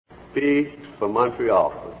P for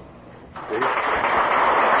Montreal. See?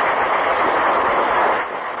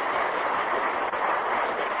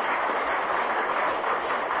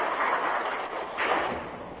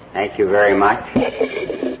 Thank you very much.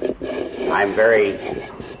 I'm very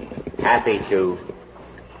happy to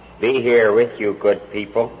be here with you, good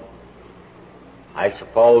people. I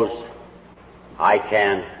suppose I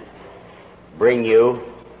can bring you,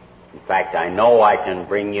 in fact, I know I can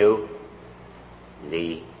bring you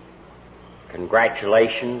the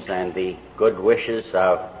congratulations and the good wishes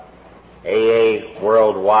of AA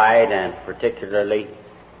worldwide, and particularly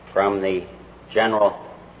from the General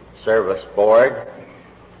Service Board.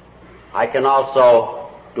 I can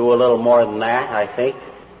also do a little more than that, I think.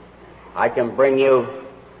 I can bring you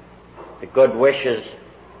the good wishes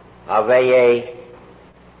of AA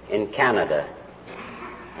in Canada.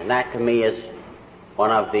 And that to me is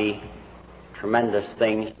one of the tremendous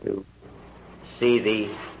things, to see the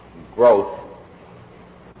growth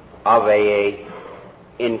of AA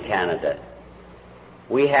in Canada.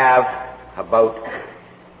 We have about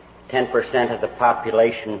 10% of the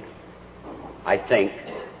population, I think,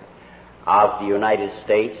 of the United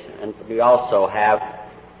States, and we also have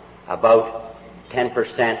about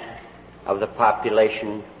 10% of the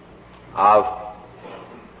population of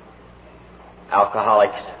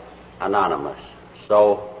Alcoholics Anonymous.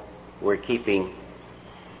 So we're keeping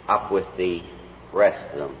up with the rest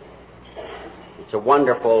of them. It's a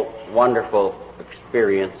wonderful, wonderful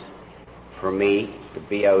experience for me to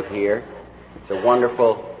be out here. It's a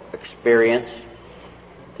wonderful experience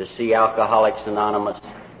to see Alcoholics Anonymous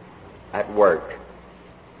at work.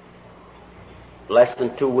 Less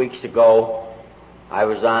than 2 weeks ago, I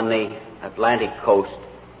was on the Atlantic coast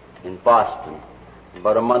in Boston.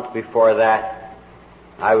 About a month before that,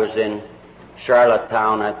 I was in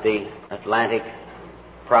Charlottetown at the Atlantic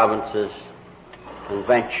Provinces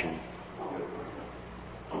Convention.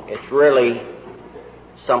 It's really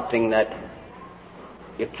something that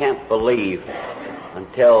you can't believe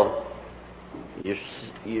until you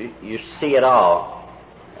see it all.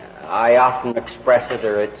 I often express it,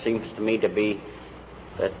 or it seems to me to be,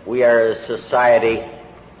 that we are a society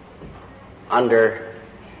under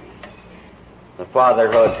the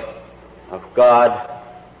fatherhood of God,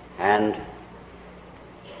 and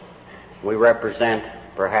we represent,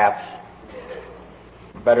 perhaps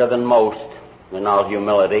better than most, in all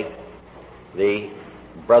humility, the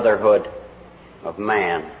brotherhood of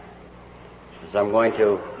man. As I'm going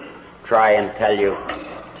to try and tell you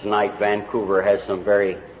tonight, Vancouver has some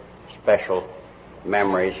very special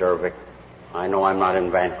memories, or I know I'm not in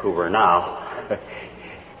Vancouver now,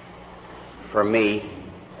 for me,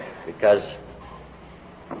 because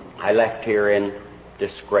I left here in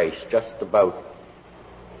disgrace just about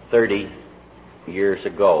 30 years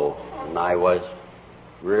ago, and I was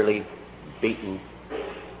really beaten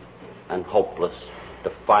and hopeless,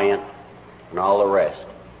 defiant, and all the rest.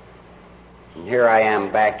 And here I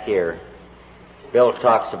am back here. Bill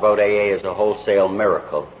talks about AA as a wholesale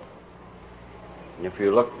miracle. And if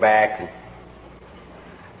you look back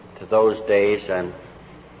to those days, and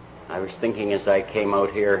I was thinking as I came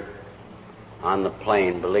out here on the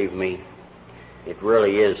plane, believe me, it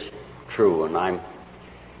really is true, and I'm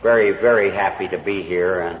very, very happy to be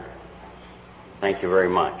here, and thank you very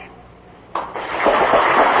much.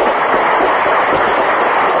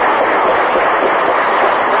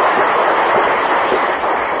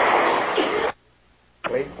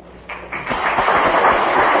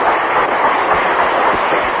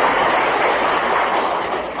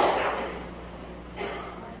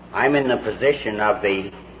 I'm in the position of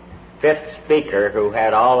the fifth speaker who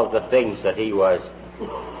had all of the things that he was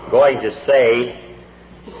going to say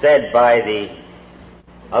said by the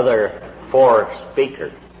other four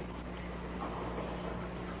speakers.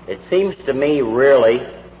 It seems to me really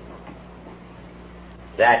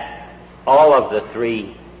that all of the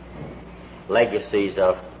three legacies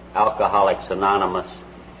of Alcoholics Anonymous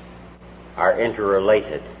are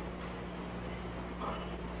interrelated.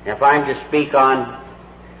 If I'm to speak on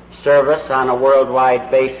service on a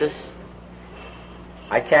worldwide basis,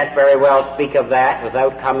 I can't very well speak of that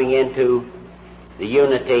without coming into the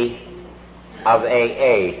unity of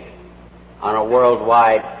AA on a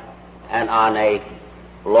worldwide and on a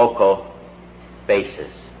local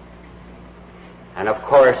basis. And of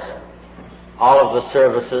course, all of the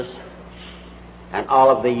services and all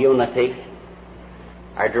of the unity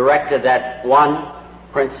are directed at one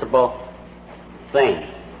principal thing,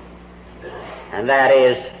 and that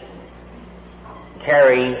is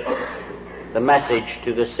carrying the message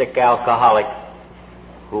to the sick alcoholic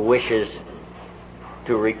who wishes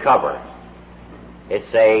to recover.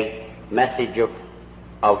 It's a message of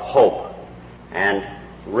of hope. And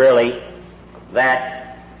really,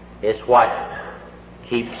 that is what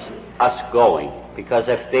keeps us going. Because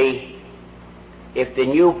if the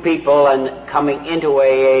new people and coming into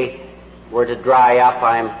AA were to dry up,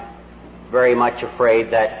 I'm very much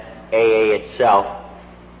afraid that AA itself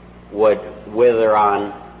would wither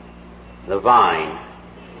on the vine.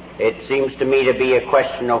 It seems to me to be a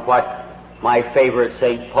question of what my favorite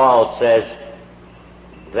St. Paul says,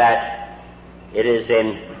 that it is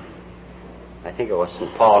in, I think it was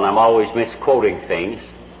St. Paul, and I'm always misquoting things,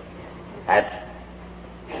 that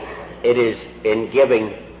it is in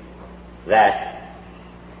giving that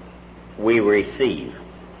we receive.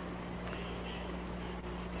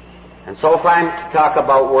 And so if I'm to talk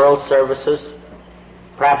about world services,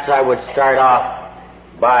 perhaps I would start off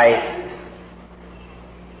by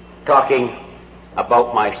talking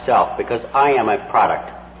about myself, because I am a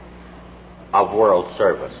product of world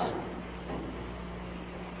service.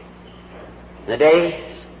 In the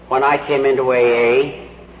days when I came into AA,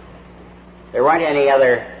 there weren't any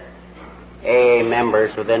other AA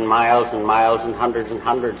members within miles and miles and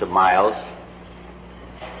hundreds of miles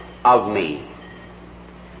of me.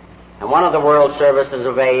 And one of the world services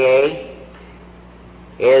of AA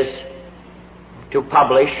is to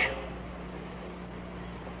publish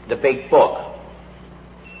the big book.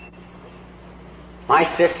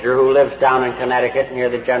 My sister, who lives down in Connecticut near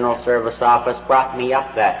the General Service Office, brought me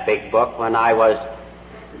up that big book when I was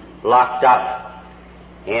locked up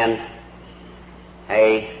in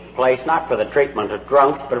a place not for the treatment of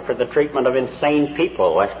drunks, but for the treatment of insane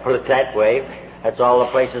people. Let's put it that way. That's all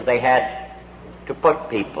the places they had to put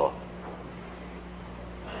people.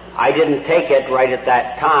 I didn't take it right at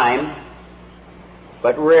that time,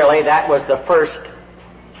 but really that was the first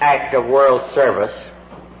act of world service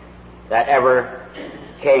that ever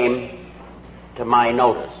came to my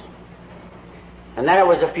notice. And then it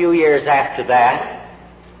was a few years after that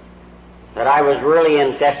I was really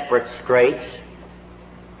in desperate straits,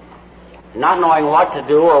 not knowing what to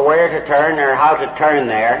do or where to turn or how to turn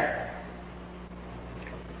there.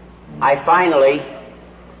 I finally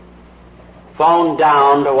phoned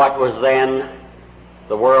down to what was then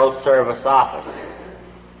the World Service Office.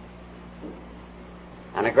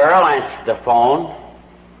 And a girl answered the phone.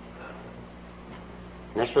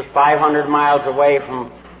 And this was 500 miles away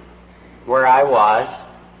from where I was.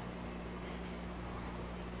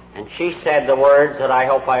 And she said the words that I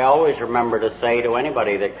hope I always remember to say to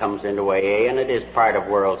anybody that comes into AA, and it is part of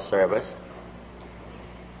world service.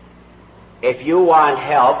 If you want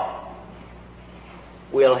help,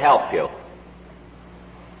 we'll help you.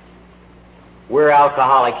 We're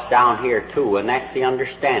alcoholics down here too, and that's the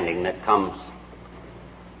understanding that comes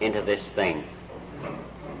into this thing.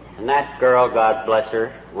 And that girl, God bless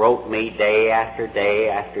her, wrote me day after day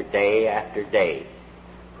after day after day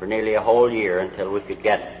for nearly a whole year until we could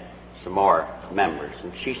get some more members.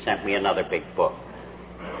 And she sent me another big book.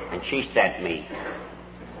 And she sent me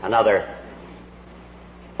another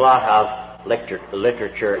lot of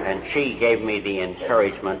literature, and she gave me the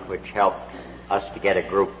encouragement which helped us to get a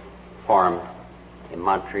group formed in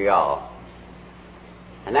Montreal.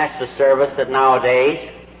 And that's the service that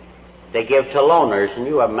nowadays they give to loners, and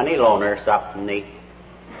you have many loners up in the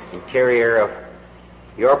interior of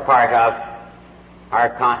your part of our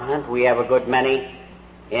continent. We have a good many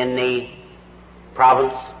in the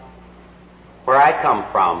province where I come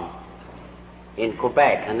from, in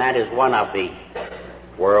Quebec, and that is one of the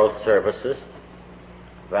world services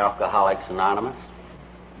of Alcoholics Anonymous.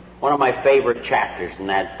 One of my favorite chapters in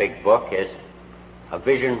that big book is A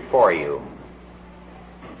Vision for You.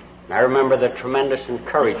 And I remember the tremendous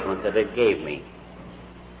encouragement that it gave me.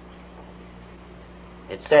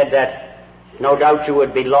 It said that no doubt you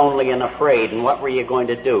would be lonely and afraid, and what were you going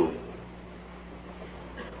to do?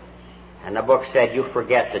 And the book said, you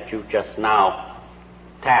forget that you've just now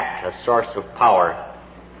tapped a source of power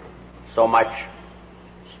so much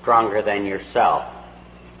stronger than yourself.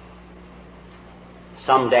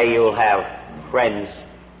 Someday you'll have friends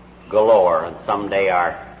galore, and someday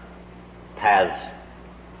our paths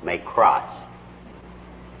may cross.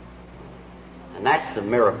 And that's the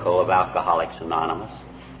miracle of Alcoholics Anonymous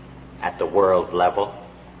at the world level.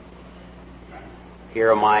 Here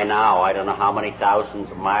am I now, I don't know how many thousands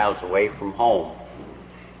of miles away from home.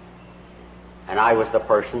 And I was the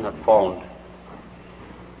person that phoned.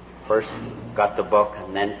 First got the book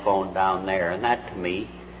and then phoned down there. And that to me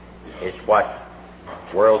is what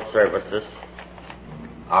world services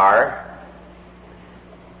are.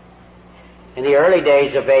 In the early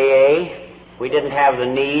days of AA, we didn't have the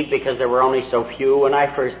need because there were only so few. When I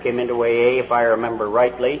first came into AA, if I remember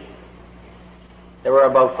rightly, There were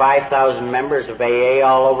about 5,000 members of AA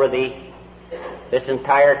all over this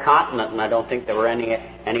entire continent, and I don't think there were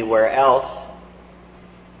anywhere else.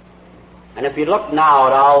 And if you look now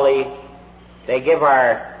at all they give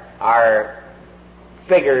our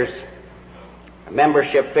figures,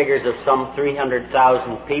 membership figures of some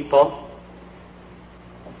 300,000 people.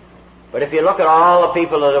 But if you look at all the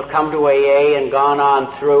people that have come to AA and gone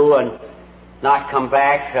on through and not come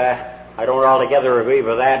back, I don't altogether agree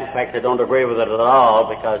with that. In fact, I don't agree with it at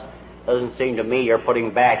all, because it doesn't seem to me you're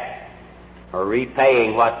putting back or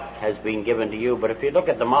repaying what has been given to you. But if you look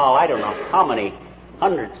at them all, I don't know how many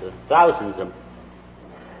hundreds of thousands and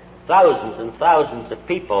thousands of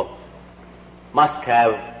people must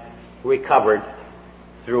have recovered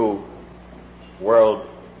through world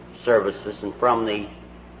services and from the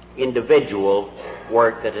individual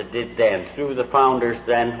work that it did then, through the founders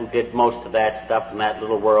then who did most of that stuff in that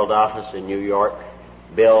little world office in New York,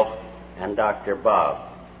 Bill and Dr. Bob.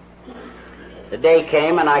 The day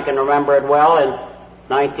came, and I can remember it well, in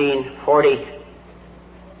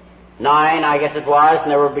 1949, I guess it was,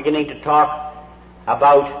 and they were beginning to talk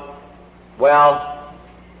about, well,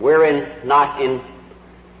 we're not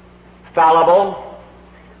infallible,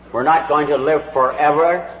 we're not going to live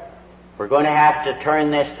forever, we're going to have to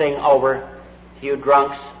turn this thing over to you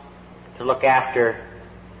drunks to look after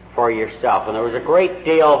for yourself. And there was a great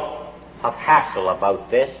deal of hassle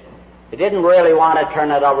about this. They didn't really want to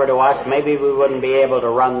turn it over to us. Maybe we wouldn't be able to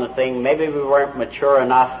run the thing. Maybe we weren't mature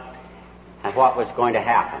enough at what was going to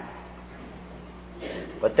happen.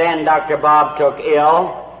 But then Dr. Bob took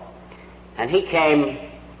ill, and he came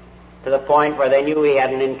to the point where they knew he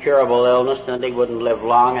had an incurable illness and he wouldn't live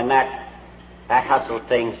long, and that hustled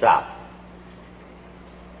things up.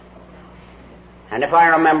 And if I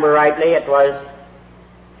remember rightly, it was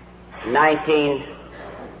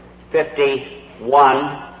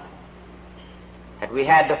 1951 that we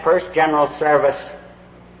had the first General Service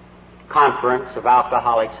Conference of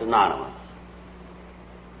Alcoholics Anonymous.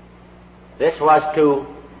 This was to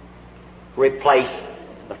replace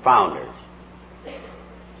the founders.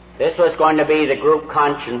 This was going to be the group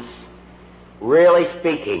conscience really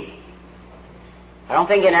speaking. I don't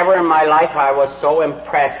think ever in my life I was so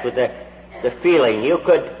impressed with the feeling. You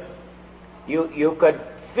could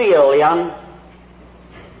feel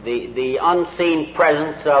the unseen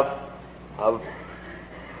presence of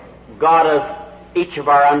God of each of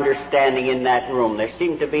our understanding in that room.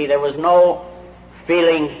 There was no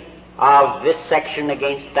feeling of this section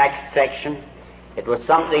against that section. It was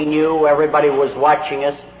something new. Everybody was watching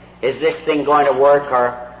us. Is this thing going to work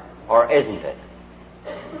or isn't it?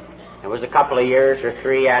 It was a couple of years or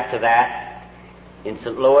 3 after that in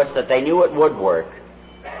St. Louis that they knew it would work.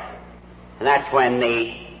 And that's when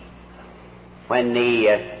the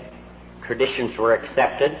traditions were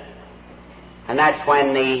accepted. And that's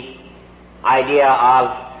when the idea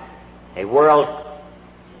of a world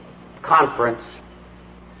conference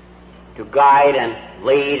to guide and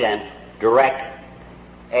lead and direct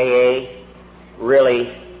AA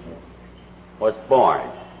really was born.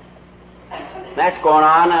 And that's gone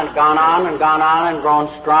on and gone on and gone on and grown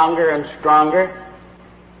stronger and stronger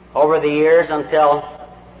over the years until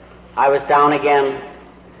I was down again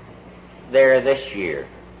there this year.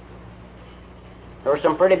 There were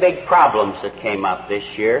some pretty big problems that came up this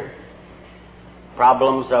year.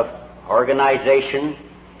 Problems of organization,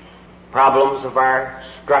 problems of our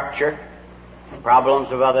structure,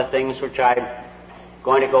 problems of other things which I'm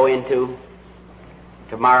going to go into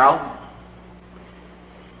tomorrow.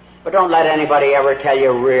 But don't let anybody ever tell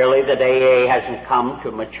you really that AA hasn't come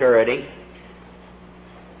to maturity.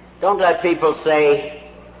 Don't let people say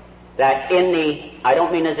that I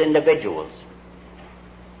don't mean as individuals,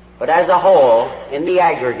 but as a whole, in the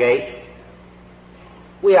aggregate,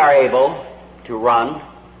 we are able to run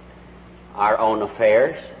our own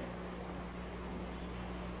affairs.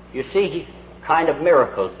 You see kind of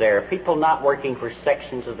miracles there. People not working for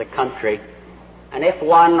sections of the country, and if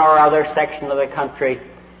one or other section of the country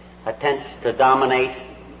attempts to dominate,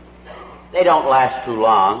 they don't last too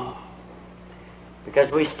long,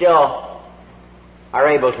 because we still are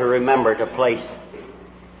able to remember to place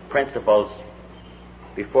principles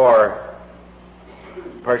before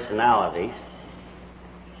personalities.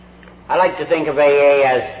 I like to think of AA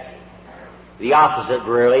as the opposite,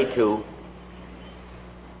 really, to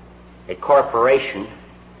a corporation,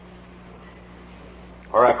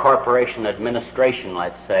 or a corporation administration,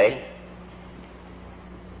 let's say.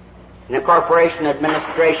 In a corporation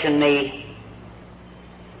administration, the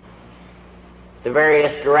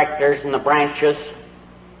various directors and the branches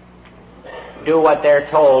do what they're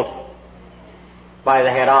told by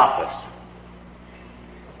the head office.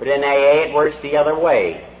 But in AA it works the other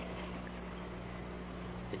way.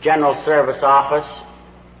 The General Service Office,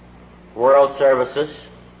 World Services,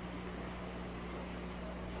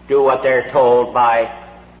 do what they're told by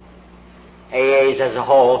AAs as a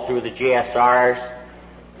whole through the GSRs,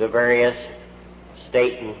 the various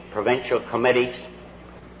state and provincial committees,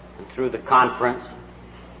 and through the conference.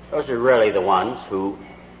 Those are really the ones who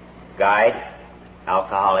guide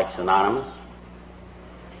Alcoholics Anonymous.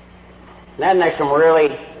 And then there's some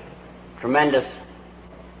really tremendous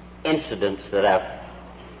incidents that have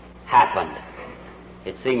happened,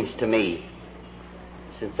 it seems to me,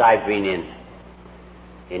 since I've been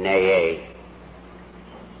in AA.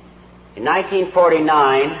 In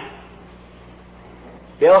 1949,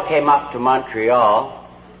 Bill came up to Montreal,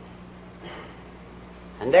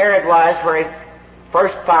 and there it was where he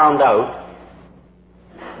first found out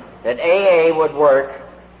that AA would work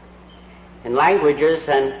in languages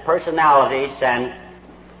and personalities and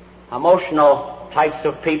emotional types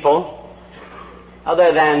of people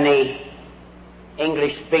other than the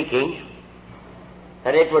English-speaking,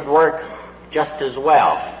 that it would work just as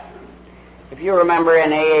well. If you remember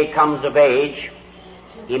in AA Comes of Age,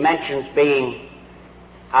 he mentions being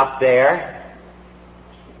up there,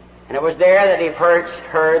 and it was there that he first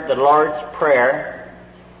heard the Lord's Prayer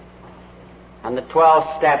and the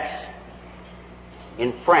 12 steps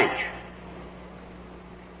in French.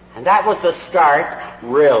 And that was the start,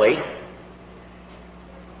 really,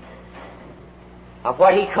 of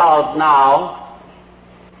what he calls now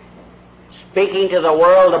speaking to the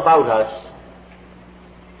world about us,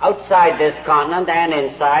 outside this continent and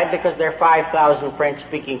inside, because there are 5,000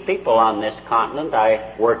 French-speaking people on this continent,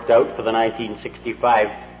 I worked out for the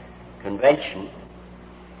 1965 convention.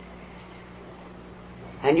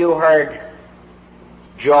 And you heard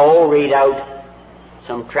Joe read out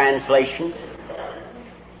some translations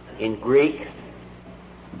in Greek.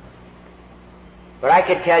 But I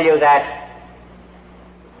could tell you that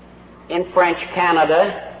in French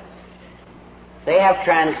Canada, they have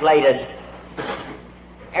translated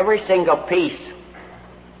every single piece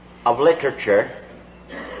of literature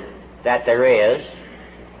that there is.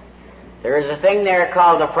 There is a thing there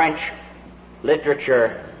called the French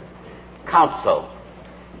Literature Council,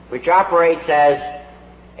 which operates as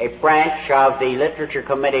a branch of the Literature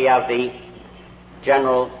Committee of the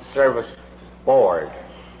General Service Board.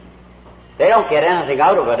 They don't get anything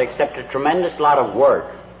out of it except a tremendous lot of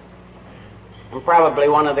work, and probably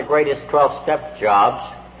one of the greatest 12-step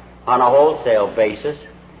jobs on a wholesale basis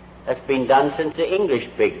that's been done since the English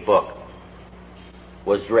Big Book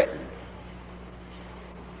was written.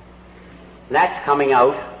 That's coming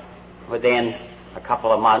out within a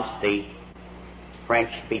couple of months, the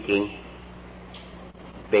French-speaking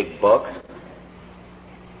Big Book.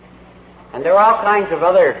 And there are all kinds of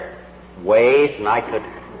other ways, and I could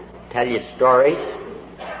tell you stories.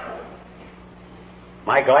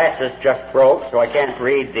 My glasses just broke, so I can't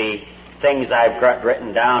read the things I've got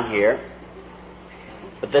written down here.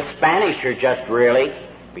 But the Spanish are just really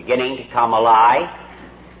beginning to come alive,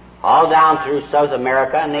 all down through South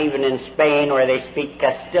America, and even in Spain, where they speak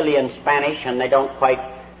Castilian Spanish and they don't quite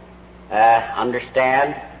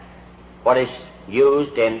understand what is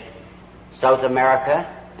used in South America,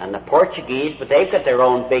 and the Portuguese, but they've got their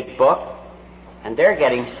own big book, and they're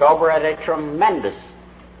getting sober at a tremendous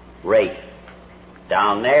rate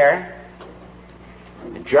down there.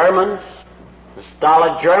 The Germans, the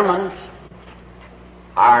stolid Germans,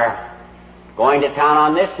 are going to town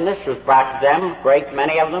on this, and this was brought to them, a great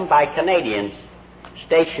many of them, by Canadians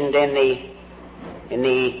stationed in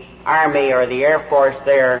the Army or the Air Force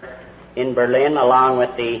there in Berlin, along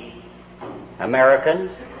with the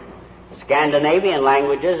Americans. The Scandinavian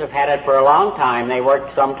languages have had it for a long time. They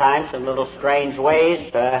work sometimes in little strange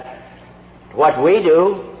ways to what we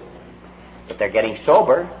do, but they're getting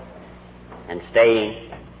sober and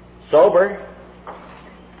staying sober.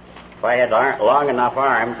 If I had long enough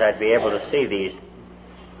arms, I'd be able to see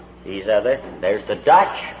these other. There's the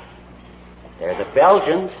Dutch. They're the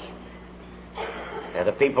Belgians. They're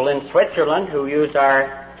the people in Switzerland who use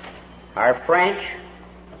our French.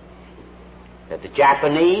 They're the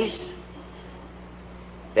Japanese.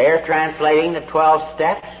 They're translating the 12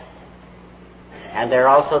 steps, and they're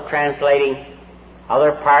also translating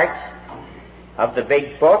other parts of the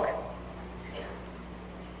big book.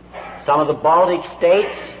 Some of the Baltic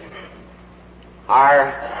states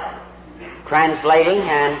are translating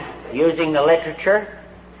and using the literature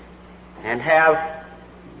and have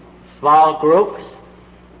small groups.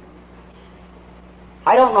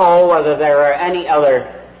 I don't know whether there are any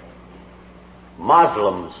other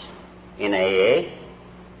Muslims in AA.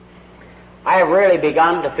 I have really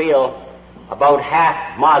begun to feel about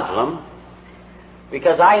half Muslim,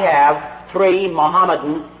 because I have 3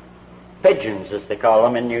 Mohammedan pigeons, as they call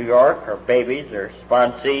them in New York, or babies, or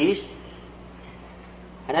sponsees.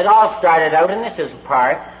 And it all started out, and this is a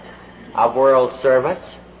part of world service,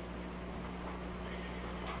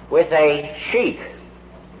 with a sheikh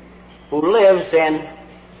who lives in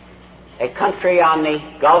a country on the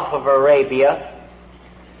Gulf of Arabia.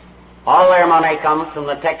 All their money comes from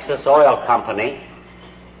the Texas Oil Company.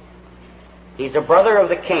 He's a brother of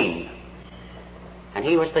the king, and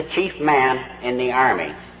he was the chief man in the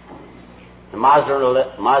army. The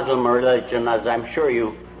Muslim religion, as I'm sure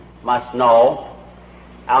you must know,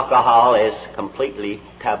 alcohol is completely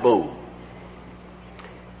taboo.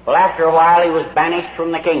 Well, after a while, he was banished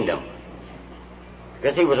from the kingdom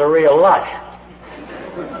because he was a real lush.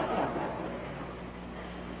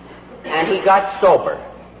 And he got sober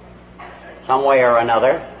some way or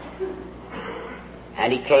another,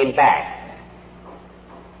 and he came back.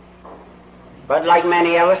 But like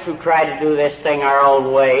many of us who try to do this thing our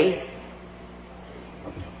own way,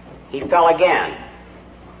 he fell again.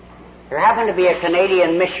 There happened to be a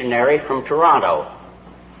Canadian missionary from Toronto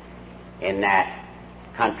in that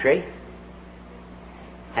country,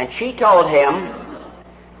 and she told him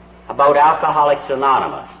about Alcoholics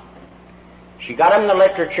Anonymous. She got him the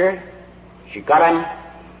literature, she got him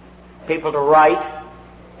people to write,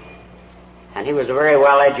 and he was a very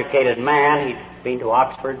well-educated man. He'd been to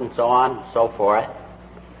Oxford and so on and so forth.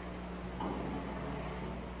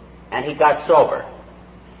 And he got sober.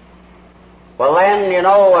 Well then, you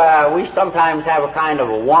know, we sometimes have a kind of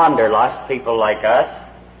a wanderlust, people like us.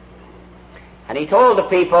 And he told the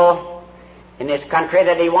people in this country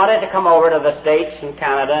that he wanted to come over to the States and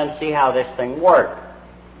Canada and see how this thing worked.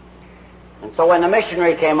 And so when the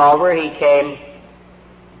missionary came over, he came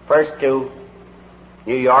first to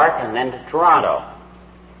New York and then to Toronto.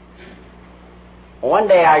 One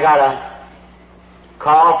day I got a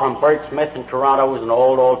call from Bert Smith in Toronto, who was an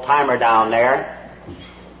old-timer down there.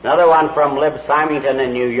 Another one from Lib Symington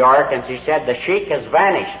in New York, and she said, the sheik has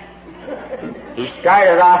vanished. He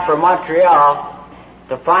started off for Montreal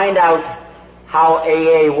to find out how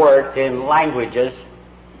AA worked in languages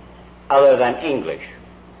other than English.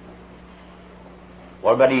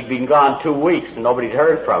 Well, but he'd been gone 2 weeks and nobody'd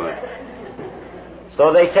heard from him.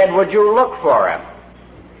 So they said, would you look for him?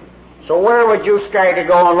 So where would you start to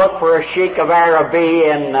go and look for a sheik of Araby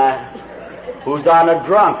who's on a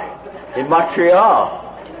drunk in Montreal?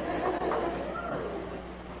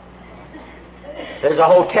 There's a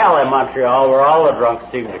hotel in Montreal where all the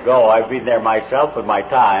drunks seem to go. I've been there myself in my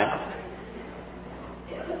time.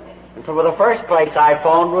 And so the first place I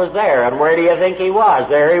phoned was there. And where do you think he was?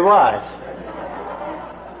 There he was.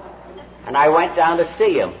 And I went down to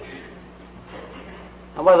see him.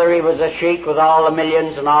 And whether he was a sheik with all the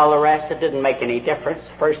millions and all the rest, it didn't make any difference.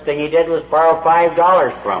 First thing he did was borrow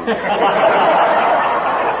 $5 from me.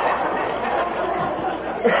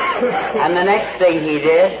 And the next thing he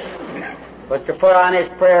did was to put on his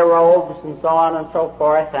prayer robes and so on and so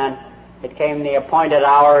forth, and it came the appointed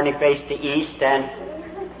hour and he faced the east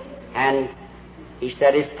and he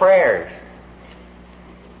said his prayers.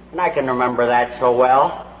 And I can remember that so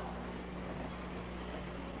well.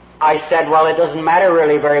 I said, well, it doesn't matter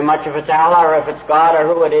really very much if it's Allah or if it's God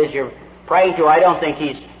or who it is you're praying to. I don't think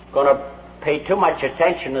he's going to pay too much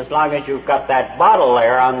attention as long as you've got that bottle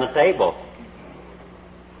there on the table.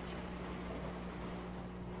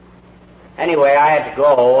 Anyway, I had to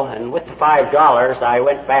go, and with the $5, I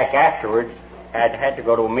went back afterwards. Had to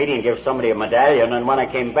go to a meeting and give somebody a medallion, and when I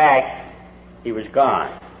came back, he was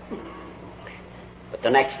gone. But the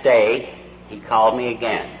next day, he called me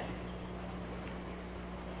again.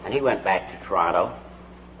 And he went back to Toronto.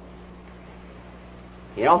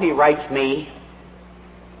 You know, he writes me,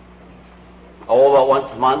 about once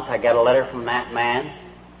a month I get a letter from that man.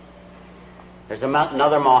 There's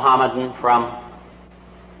another Mohammedan from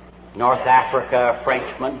North Africa, a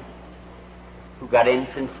Frenchman, who got in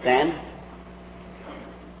since then.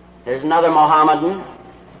 There's another Mohammedan,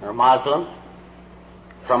 or Muslim,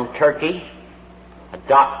 from Turkey, a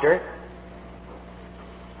doctor,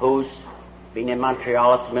 who's been in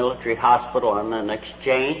Montreal at the military hospital on an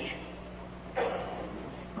exchange.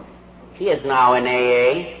 He is now in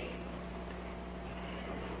AA.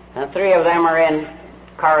 And 3 of them are in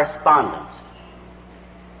correspondence.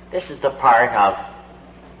 This is the part of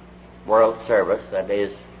world service that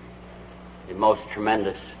is the most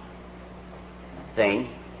tremendous thing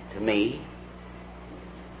to me.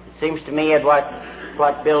 It seems to me that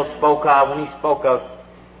what Bill spoke of when he spoke of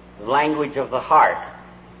the language of the heart,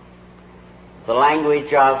 the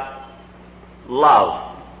language of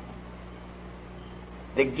love,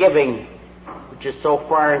 the giving which is so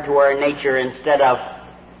far into our nature, instead of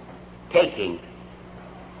taking.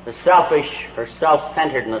 The selfish or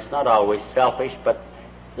self-centeredness, not always selfish, but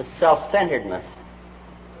the self-centeredness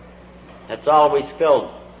that's always filled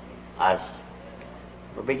us.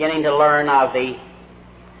 We're beginning to learn of the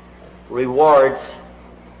rewards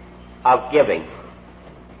of giving.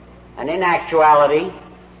 And in actuality,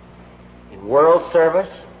 in world service,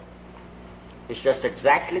 it's just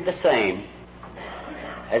exactly the same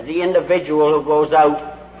as the individual who goes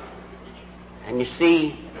out and you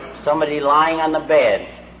see somebody lying on the bed,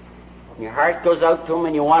 and your heart goes out to him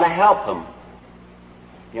and you want to help him.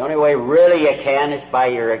 The only way really you can is by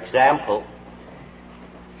your example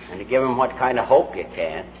and to give him what kind of hope you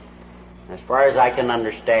can. As far as I can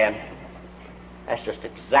understand, that's just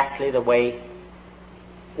exactly the way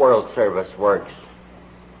world service works.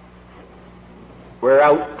 We're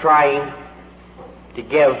out trying to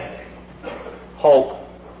give hope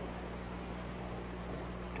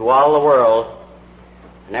to all the world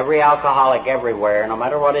and every alcoholic everywhere, no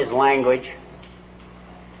matter what his language,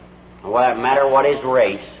 no matter what his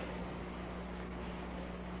race,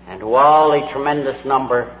 and to all the tremendous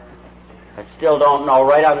number that still don't know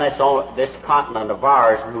right on this continent of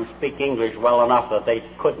ours who speak English well enough that they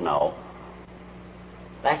could know.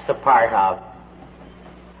 That's the part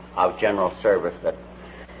of general service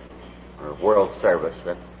or world service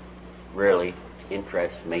that really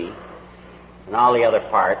interests me. And all the other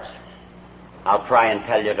parts, I'll try and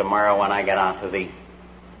tell you tomorrow when I get on to the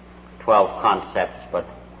 12 concepts, but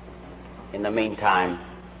in the meantime,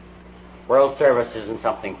 world service isn't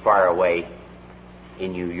something far away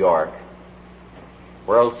in New York.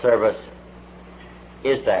 World service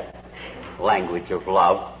is that language of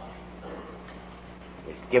love.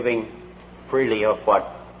 It's giving freely of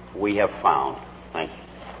what we have found. Thank you.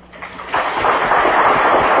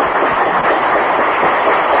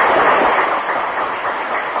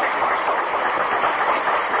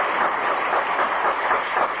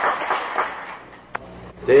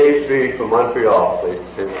 Dave Street from Montreal, please.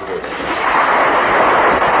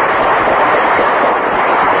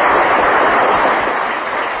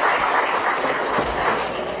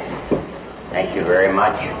 Thank you very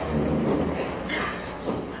much.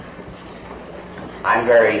 I'm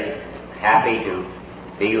very happy to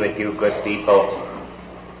be with you good people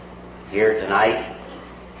here tonight.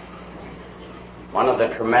 One of the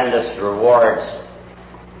tremendous rewards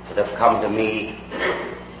that have come to me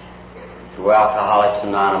through Alcoholics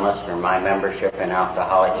Anonymous, or my membership in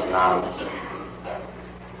Alcoholics Anonymous,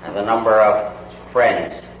 and the number of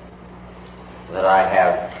friends that I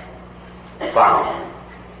have found.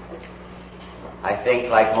 I think,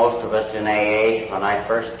 like most of us in AA, when I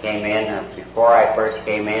first came in, or before I first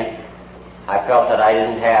came in, I felt that I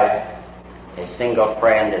didn't have a single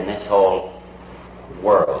friend in this whole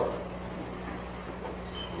world.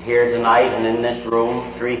 Here tonight and in this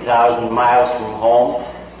room, 3,000 miles from home,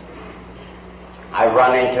 I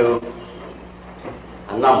run into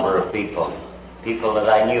a number of people that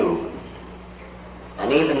I knew,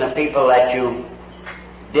 and even the people that you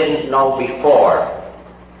didn't know before.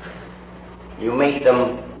 You meet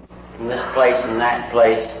them in this place and that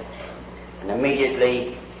place, and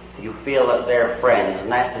immediately you feel that they're friends,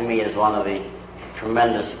 and that to me is one of the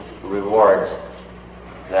tremendous rewards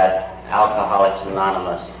that Alcoholics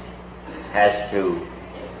Anonymous has to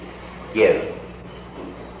give.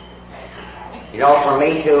 You know, for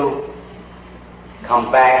me to come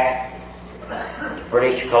back to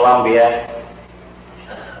British Columbia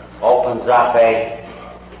opens up a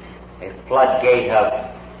floodgate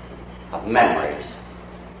of memories.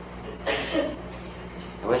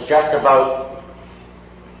 It was just about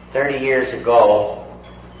 30 years ago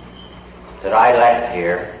that I left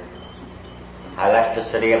here. I left the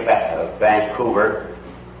city of Vancouver,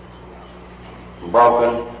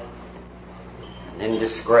 broken and in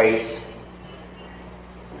disgrace,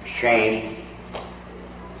 shame,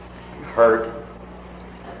 and hurt,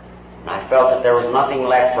 and I felt that there was nothing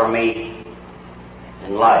left for me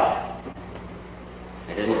in life.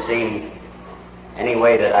 It didn't seem any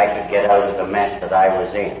way that I could get out of the mess that I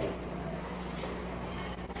was in.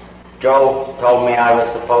 Joe told me I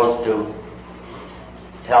was supposed to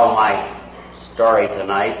tell my story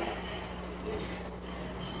tonight,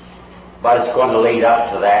 but it's going to lead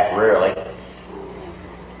up to that, really.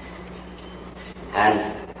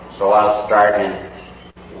 And so I'll start in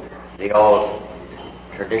the old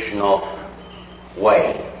traditional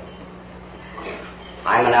way.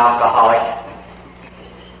 I'm an alcoholic,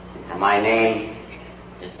 and my name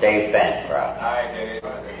is Dave Bancroft. Hi, Dave.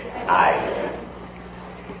 Hi.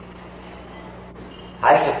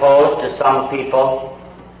 I suppose to some people,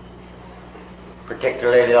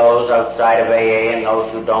 particularly those outside of AA and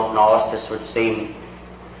those who don't know us, this would seem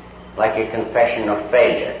like a confession of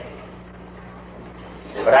failure.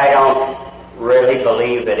 But I don't really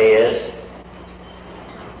believe it is.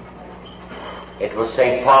 It was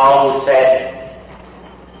St. Paul who said,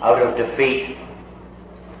 out of defeat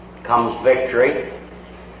comes victory.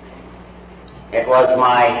 It was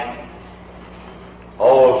my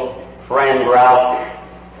old friend Ralph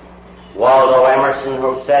Waldo Emerson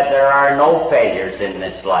who said there are no failures in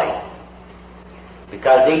this life,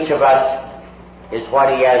 because each of us is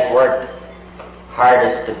what he has worked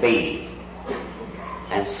hardest to be.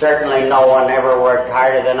 And certainly no one ever worked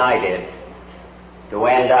harder than I did to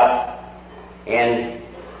end up in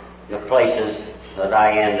the places that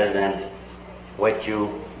I ended and which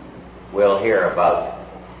you will hear about.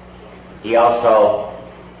 He also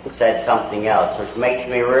said something else, which makes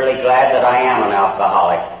me really glad that I am an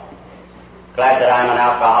alcoholic. Glad that I'm an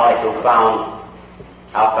alcoholic who found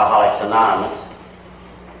Alcoholics Anonymous,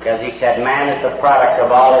 because he said man is the product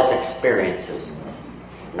of all his experiences.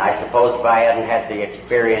 And I suppose if I hadn't had the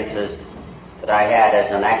experiences that I had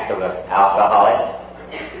as an active alcoholic,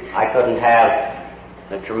 I couldn't have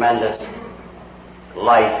the tremendous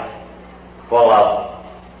life full of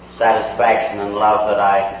satisfaction and love that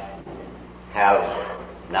I have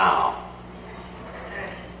now.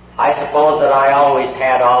 I suppose that I always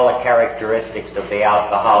had all the characteristics of the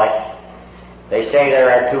alcoholic. They say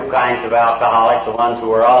there are two kinds of alcoholics, the ones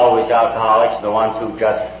who are always alcoholics and the ones who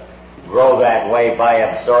just grow that way by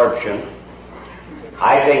absorption.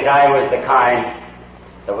 I think I was the kind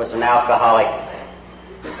that was an alcoholic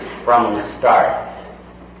from the start.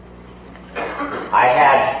 I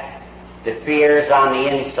had the fears on the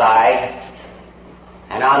inside,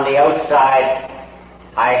 and on the outside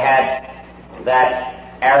I had that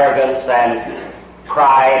arrogance and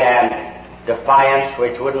pride and defiance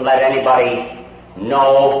which wouldn't let anybody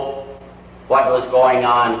know what was going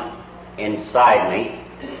on inside me.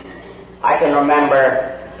 I can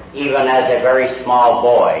remember even as a very small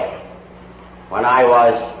boy, when I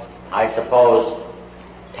was, I suppose,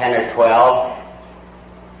 10 or 12,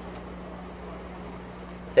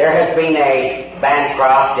 there has been a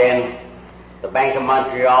Bancroft in the Bank of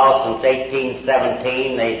Montreal since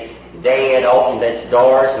 1817, the day it opened its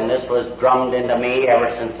doors, and this was drummed into me ever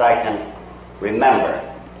since I can remember.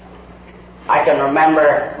 I can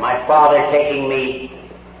remember my father taking me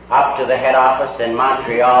up to the head office in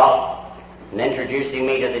Montreal and introducing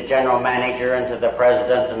me to the general manager and to the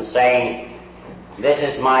president and saying, "This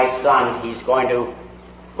is my son, he's going to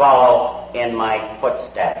follow in my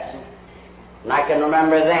footsteps." And I can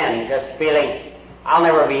remember then just feeling, I'll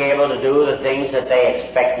never be able to do the things that they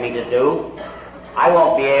expect me to do. I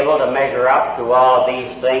won't be able to measure up to all of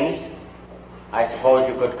these things. I suppose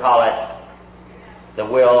you could call it the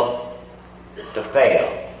will to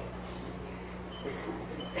fail.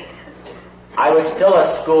 I was still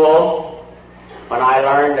at school when I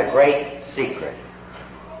learned a great secret.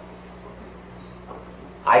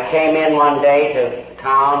 I came in one day to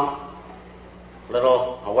town, a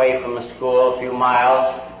little away from the school, a few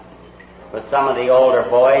miles, with some of the older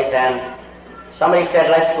boys, and somebody said,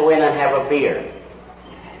 "Let's go in and have a beer."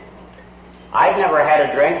 I'd never had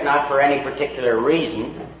a drink, not for any particular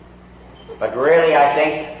reason, but really I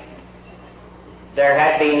think there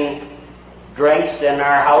had been drinks in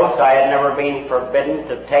our house. I had never been forbidden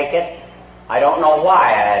to take it. I don't know why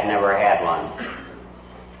I had never had one.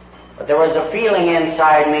 But there was a feeling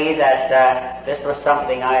inside me that this was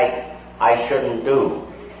something I shouldn't do.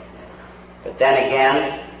 But then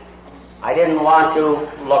again, I didn't want to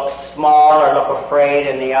look small or look afraid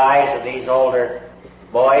in the eyes of these older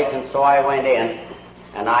boys, and so I went in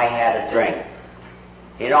and I had a drink.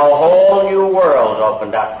 You know, a whole new world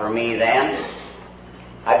opened up for me then.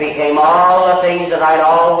 I became all the things that I'd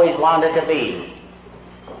always wanted to be.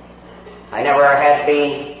 I never had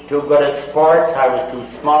been too good at sports. I was too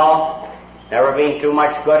small. Never been too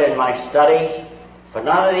much good in my studies. But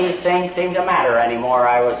none of these things seemed to matter anymore.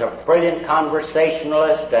 I was a brilliant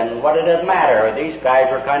conversationalist, and what did it matter? These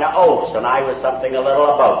guys were kind of oafs, and I was something a little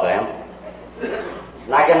above them.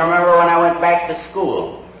 And I can remember when I went back to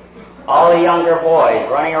school, all the younger boys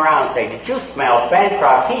running around saying, "Did you smell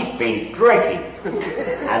Bancroft? He's been drinking."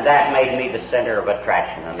 And that made me the center of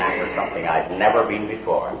attraction, and that was something I'd never been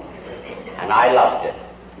before. And I loved it.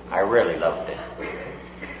 I really loved it.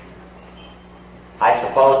 I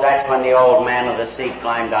suppose that's when the old man of the sea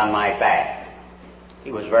climbed on my back.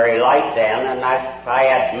 He was very light then, and if I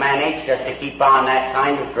had managed just to keep on that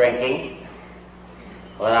kind of drinking,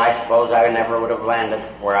 well, then I suppose I never would have landed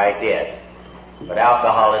where I did. But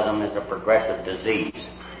alcoholism is a progressive disease,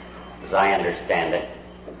 as I understand it.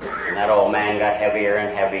 And that old man got heavier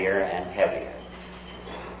and heavier and heavier.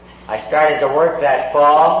 I started to work that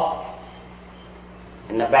fall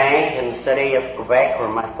in the bank in the city of Quebec where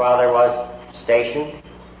my father was stationed.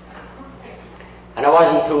 And it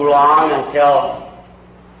wasn't too long until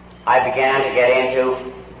I began to get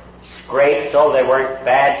into scrapes. So they weren't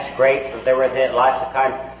bad scrapes, but there were lots of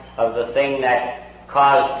kind of the thing that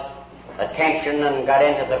caused attention and got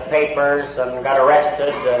into the papers and got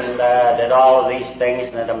arrested and did all of these things,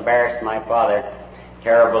 and it embarrassed my father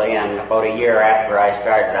terribly. And about a year after I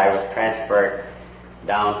started, I was transferred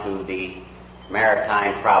down to the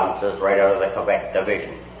Maritime Provinces right out of the Quebec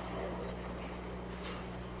Division.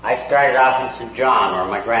 I started off in St. John, where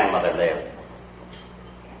my grandmother lived.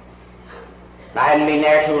 And I hadn't been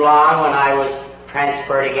there too long when I was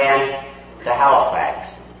transferred again to Halifax.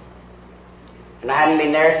 And I hadn't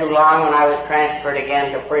been there too long when I was transferred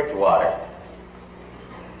again to Bridgewater.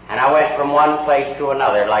 And I went from one place to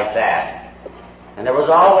another like that. And there was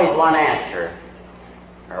always one answer,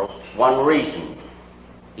 or one reason.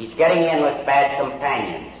 He's getting in with bad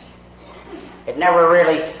companions. It never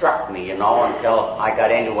really struck me, until I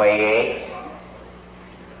got into AA,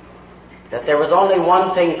 that there was only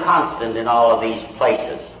one thing constant in all of these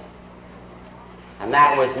places. And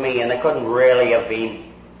that was me, and there couldn't really have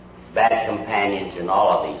been bad companions in all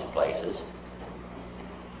of these places.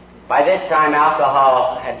 By this time,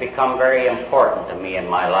 alcohol had become very important to me in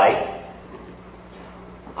my life.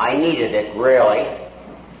 I needed it, really.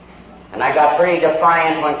 And I got pretty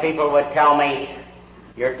defiant when people would tell me,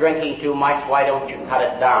 "You're drinking too much, why don't you cut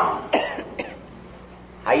it down?"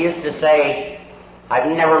 I used to say, "I've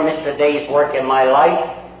never missed a day's work in my life.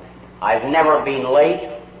 I've never been late,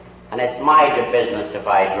 and it's my business if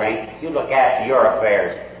I drink. You look after your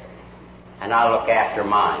affairs, and I'll look after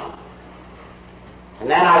mine." And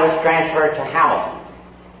then I was transferred to Hamilton.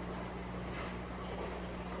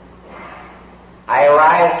 I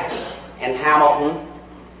arrived in Hamilton.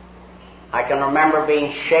 I can remember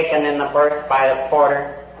being shaken in the berth by the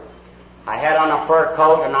porter. I had on a fur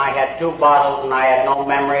coat and I had 2 bottles and I had no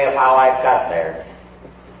memory of how I got there.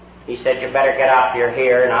 He said, "You better get up, you're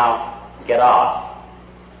here," and I'll get off.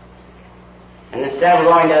 And instead of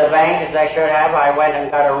going to the bank as I should have, I went and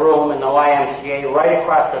got a room in the YMCA right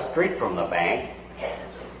across the street from the bank.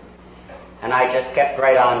 And I just kept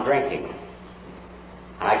right on drinking.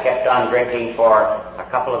 And I kept on drinking for a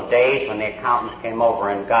couple of days when the accountants came over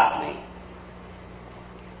and got me.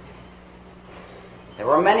 There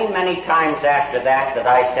were many, many times after that that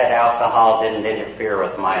I said alcohol didn't interfere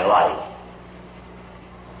with my life.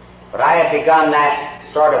 But I had begun that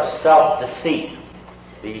sort of self-deceit,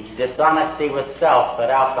 the dishonesty with self that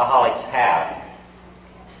alcoholics have.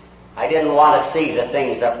 I didn't want to see the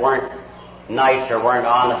things that weren't nice or weren't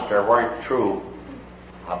honest or weren't true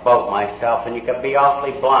about myself, and you could be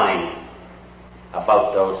awfully blind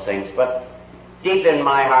about those things. But deep in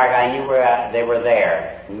my heart, I knew they were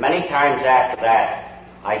there. Many times after that,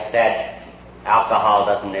 I said, alcohol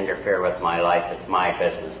doesn't interfere with my life, it's my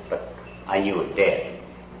business, but I knew it did.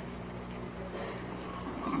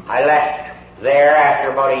 I left there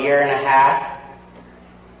after about a year and a half,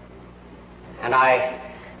 and I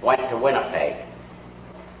went to Winnipeg.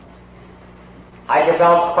 I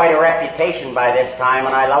developed quite a reputation by this time,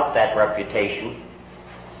 and I loved that reputation,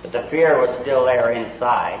 but the fear was still there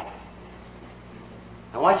inside.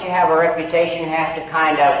 And once you have a reputation, you have to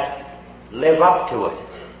kind of live up to it.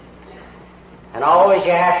 And always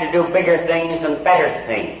you have to do bigger things and better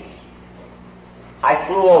things. I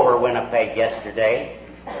flew over Winnipeg yesterday,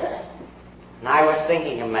 and I was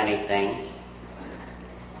thinking of many things.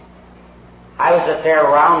 I was at their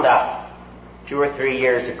roundup 2 or 3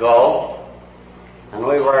 years ago, and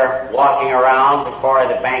we were walking around before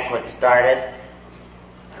the banquet started.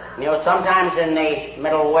 You know, sometimes in the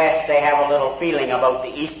Middle West they have a little feeling about the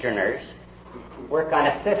Easterners. We're kind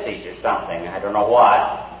of sissies or something, I don't know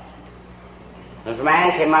what. This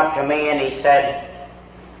man came up to me and he said,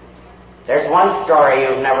 "There's one story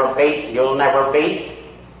you'll never beat.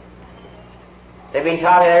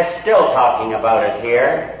 They're still talking about it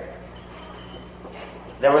here.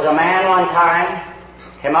 There was a man one time,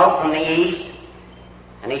 came out from the East,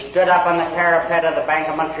 and he stood up on the parapet of the Bank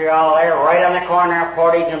of Montreal there, right on the corner of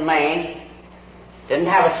Portage and Main. Didn't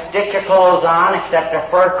have a stitch of clothes on except a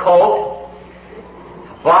fur coat,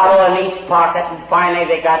 a bottle in each pocket, and finally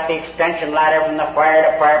they got the extension ladder from the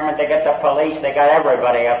fire department, they got the police, they got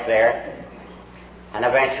everybody up there, and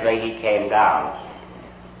eventually he came down.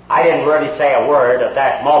 I didn't really say a word at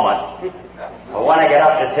that moment, but when I got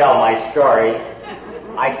up to tell my story,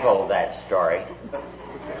 I told that story.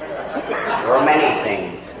 There were many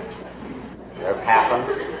things that have happened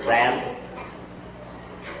since then.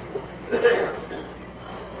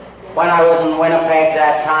 When I was in Winnipeg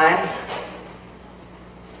that time,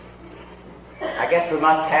 I guess we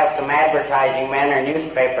must have some advertising men or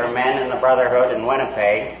newspaper men in the Brotherhood in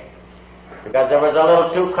Winnipeg, because there was a little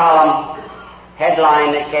 2-column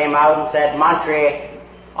headline that came out and said,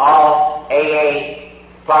 Montreal AA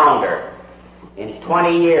founder. In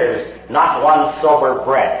 20 years, not one sober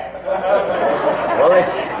breath. Well,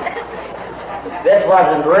 this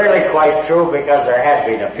wasn't really quite true because there had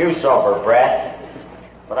been a few sober breaths,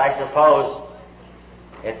 but I suppose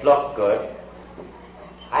it looked good.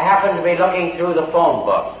 I happened to be looking through the phone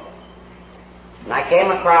book, and I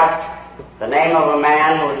came across the name of a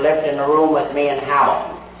man who had lived in a room with me in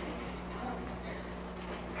Hamilton.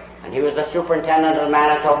 And he was the superintendent of the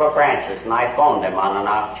Manitoba branches, and I phoned him on an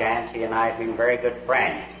off chance. He and I had been very good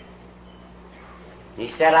friends.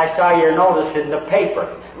 He said, I saw your notice in the paper.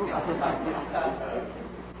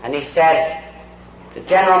 And he said, the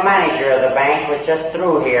general manager of the bank was just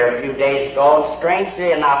through here a few days ago, and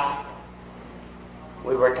strangely enough,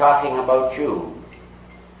 we were talking about you.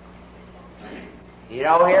 You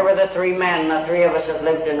know, here were the 3 men, the 3 of us had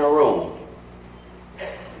lived in a room.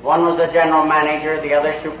 One was the general manager, the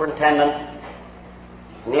other superintendent,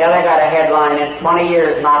 and the other got a headline, in 20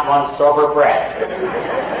 years, not one sober breath.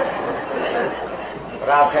 But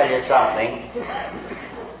I'll tell you something.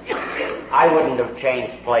 I wouldn't have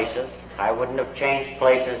changed places. I wouldn't have changed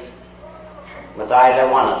places with either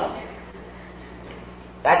one of them.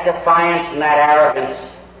 That defiance and that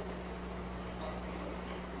arrogance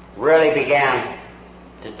really began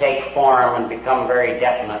to take form and become very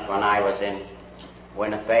definite when I was in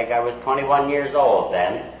Winnipeg. I was 21 years old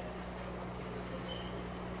then.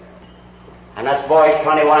 And as boys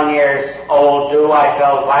 21 years old do, I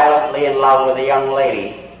fell violently in love with a young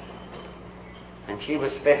lady. And she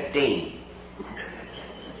was 15.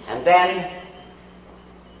 And then,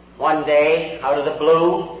 one day, out of the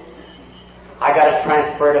blue, I got a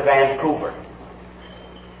transfer to Vancouver.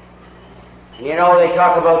 And you know, they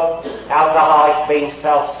talk about alcoholics being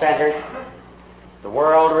self-centered. The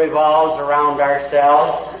world revolves around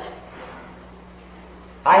ourselves.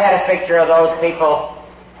 I had a picture of those people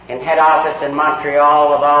in head office in Montreal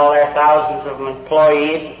with all their thousands of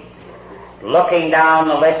employees, looking down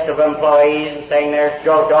the list of employees and saying, there's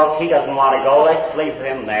Joe Dukes, he doesn't want to go, let's leave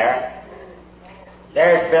him there.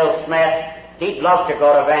 There's Bill Smith, he'd love to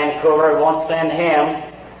go to Vancouver, we won't send him.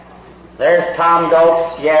 There's Tom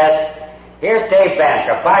Dukes, yes. Here's Dave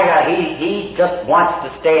Banter, by God, he just wants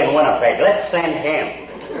to stay in Winnipeg, let's send him.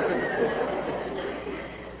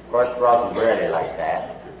 Of course, it wasn't really like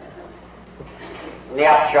that. The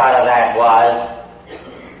upshot of that was,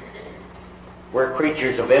 we're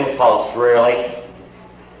creatures of impulse, really.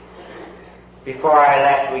 Before I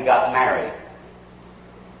left, we got married.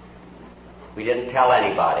 We didn't tell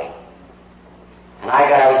anybody. And I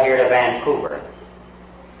got out here to Vancouver.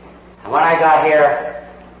 And when I got here,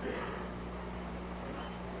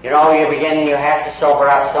 you know, you have to sober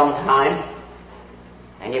up sometime,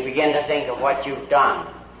 and you begin to think of what you've done.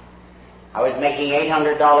 I was making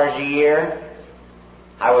 $800 a year.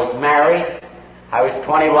 I was married. I was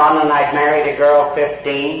 21 and I'd married a girl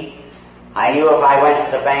 15. I knew if I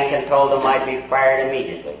went to the bank and told them I'd be fired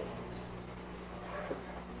immediately.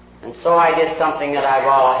 And so I did something that I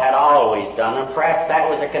had always done, and perhaps that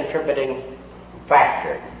was a contributing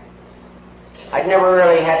factor. I'd never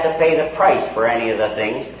really had to pay the price for any of the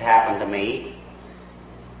things that happened to me.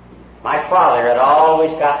 My father had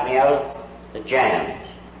always got me out of the jams.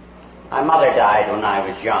 My mother died when I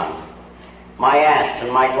was young. My aunts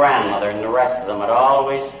and my grandmother and the rest of them had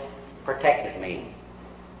always protected me.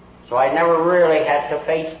 So I never really had to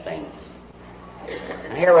face things.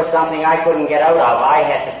 And here was something I couldn't get out of. I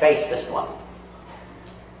had to face this one.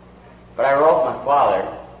 But I wrote my father,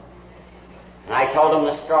 and I told him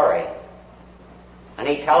the story. And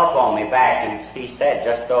he telephoned me back, and he said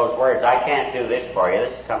just those words, I can't do this for you.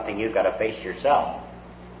 This is something you've got to face yourself.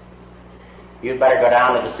 You'd better go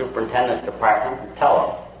down to the superintendent's department and tell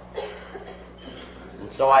them.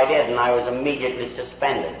 So I did, and I was immediately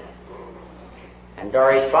suspended. And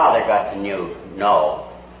Dory's father got to know.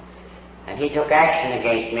 And he took action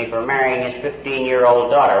against me for marrying his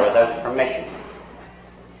 15-year-old daughter without permission.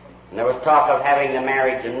 And there was talk of having the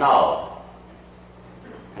marriage annulled.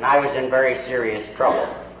 And I was in very serious trouble.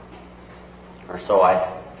 Or so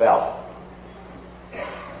I felt.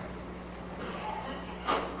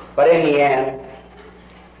 But in the end,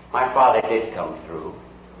 my father did come through.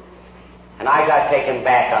 And I got taken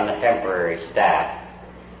back on the temporary staff.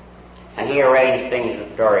 And he arranged things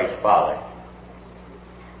with Dory's father.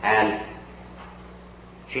 And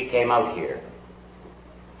she came out here.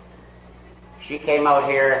 She came out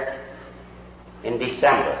here in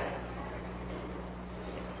December.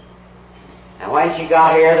 And when she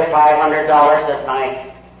got here, the $500 that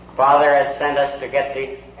my father had sent us to get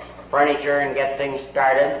the furniture and get things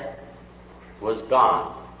started was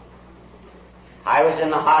gone. I was in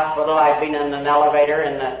the hospital. I'd been in an elevator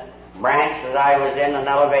in the branch that I was in, an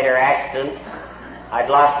elevator accident. I'd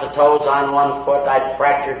lost the toes on one foot. I'd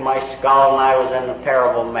fractured my skull, and I was in a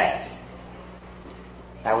terrible mess.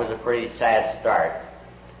 That was a pretty sad start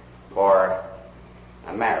for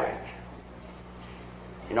a marriage.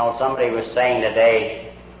 You know, somebody was saying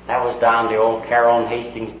today, that was down the old Carroll and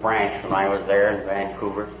Hastings branch when I was there in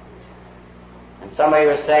Vancouver. And somebody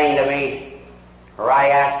was saying to me, or I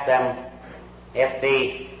asked them, if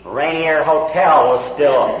the Rainier Hotel was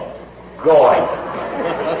still going.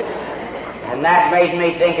 And that made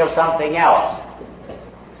me think of something else.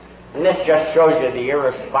 And this just shows you the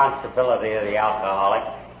irresponsibility of the alcoholic.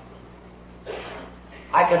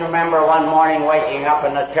 I can remember one morning waking up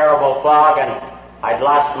in a terrible fog and I'd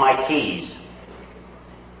lost my keys.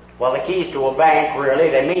 Well, the keys to a bank, really,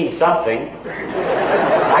 they mean something.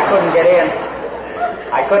 I couldn't get in.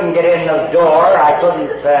 I couldn't get in the door. I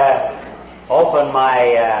couldn't open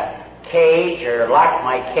my cage or lock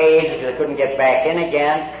my cage because I couldn't get back in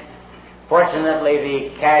again. Fortunately, the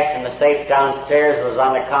cash in the safe downstairs was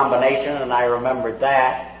on the combination, and I remembered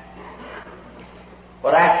that.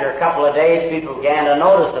 But after a couple of days, people began to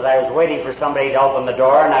notice that I was waiting for somebody to open the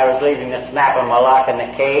door, and I was leaving the snap of my lock in the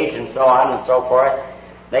cage, and so on and so forth.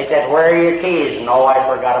 They said, "Where are your keys?" And, "Oh, I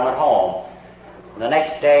forgot them at home." And the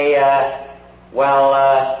next day, "Where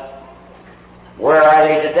are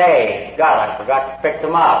they today?" "God, I forgot to pick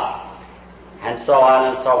them up." And so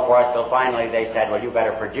on and so forth, till finally they said, "Well, you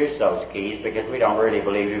better produce those keys because we don't really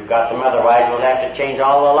believe you've got them. Otherwise, we'll have to change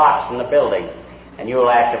all the locks in the building, and you'll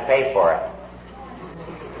have to pay for it."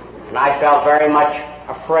 And I felt very much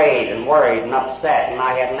afraid and worried and upset, and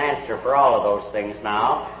I had an answer for all of those things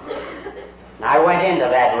now. And I went into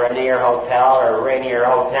that Rainier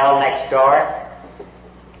Hotel next door,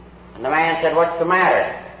 and the man said, "What's the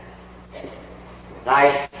matter?" And I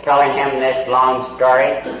was telling him this long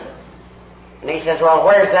story. And he says, "Well,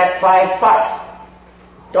 where's that $5?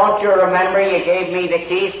 Don't you remember you gave me the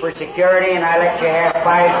keys for security and I let you have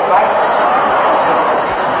 $5?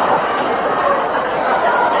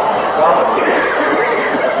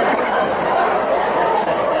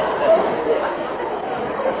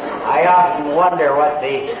 I often wonder what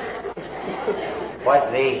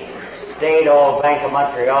the state-old Bank of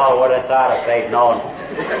Montreal would have thought if they'd known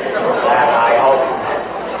that. I hope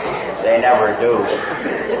they never do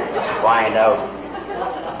find out.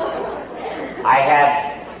 I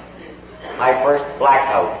had my first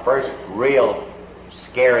blackout, first real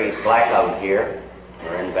scary blackout here,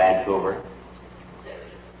 or in Vancouver.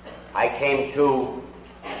 I came to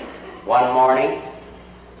one morning,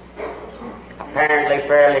 apparently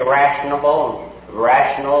fairly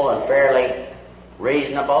rational and fairly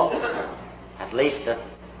reasonable, at least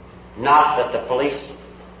not that the police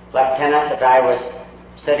lieutenant that I was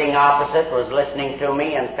sitting opposite was listening to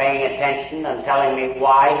me and paying attention and telling me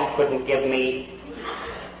why he couldn't give me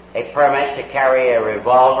a permit to carry a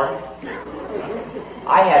revolver.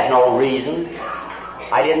 I had no reason.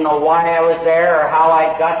 I didn't know why I was there or how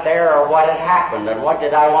I got there or what had happened, and what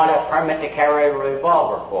did I want a permit to carry a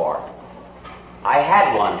revolver for? I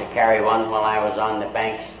had one to carry one while I was on the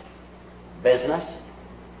bank's business,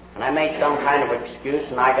 and I made some kind of excuse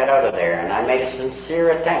and I got out of there, and I made a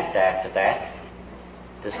sincere attempt after that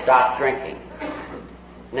to stop drinking.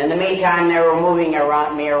 And in the meantime, they were moving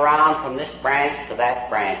me around from this branch to that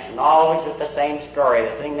branch, and always with the same story,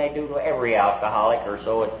 the thing they do to every alcoholic, or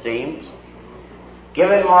so it seems. Give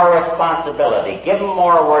him more responsibility, give him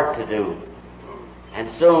more work to do, and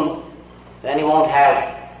soon then he won't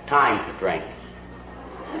have time to drink.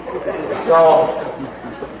 So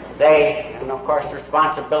and of course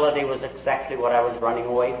responsibility was exactly what I was running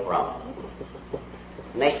away from.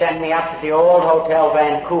 And they sent me up to the old Hotel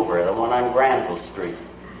Vancouver, the one on Granville Street.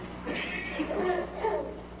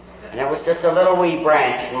 And it was just a little wee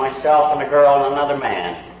branch, and myself and a girl and another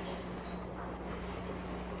man.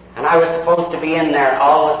 And I was supposed to be in there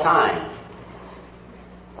all the time.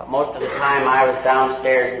 But most of the time I was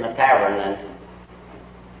downstairs in the tavern, and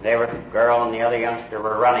the girl and the other youngster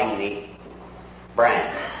were running the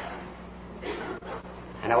branch.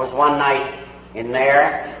 And it was one night in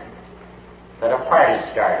there that a party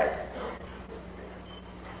started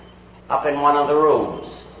up in one of the rooms.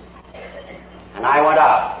 And I went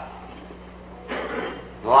up.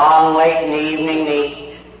 Long late in the evening,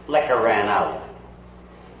 the liquor ran out.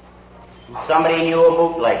 Somebody knew a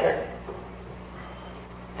bootlegger.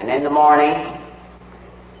 And in the morning,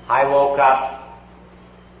 I woke up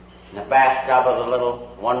in the bathtub of the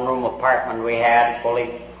little one-room apartment we had,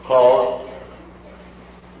 fully clothed.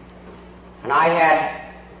 And I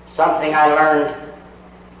had something I learned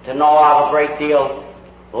to know of a great deal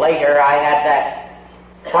later. I had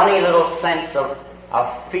that funny little sense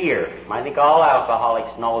of fear. I think all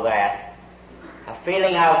alcoholics know that. A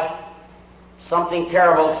feeling of something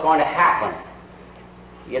terrible is going to happen.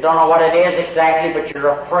 You don't know what it is exactly, but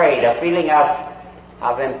you're afraid. A feeling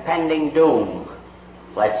of impending doom,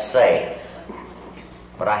 let's say.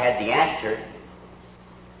 But I had the answer.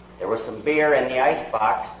 There was some beer in the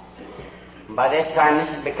icebox. And by this time, this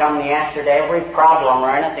had become the answer to every problem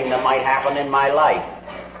or anything that might happen in my life.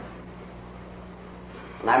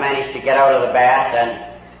 And I managed to get out of the bath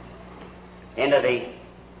and into the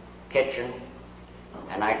kitchen,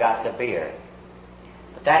 and I got the beer.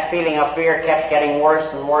 But that feeling of fear kept getting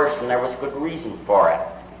worse and worse, and there was good reason for it.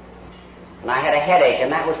 And I had a headache,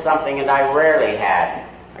 and that was something that I rarely had.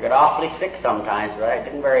 I got awfully sick sometimes, but I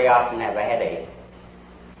didn't very often have a headache.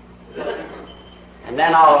 And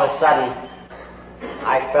then all of a sudden,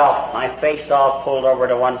 I felt my face all pulled over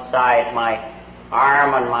to one side, my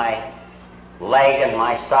arm and my leg and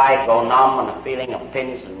my side go numb, and a feeling of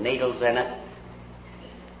pins and needles in it.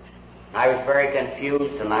 I was very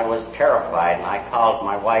confused and I was terrified, and I called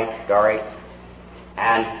my wife, Dory,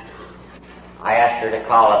 and I asked her to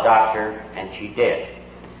call a doctor, and she did.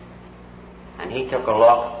 And he took a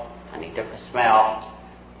look, and he took a smell,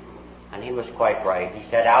 and he was quite right. He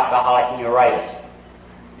said, alcoholic neuritis.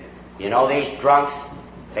 You know, these drunks,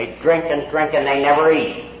 they drink and drink and they never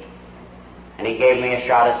eat. And he gave me a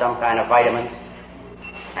shot of some kind of vitamins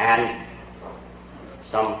and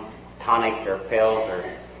some tonic or pills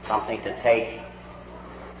or something to take,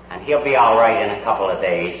 and he'll be all right in a couple of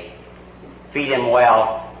days. Feed him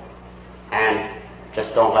well, and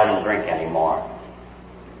just don't let him drink anymore.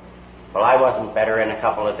 Well, I wasn't better in a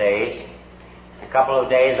couple of days. In a couple of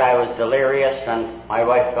days I was delirious, and my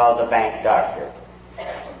wife called the bank doctor.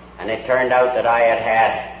 And it turned out that I had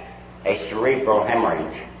had a cerebral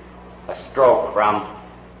hemorrhage, a stroke from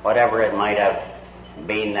whatever it might have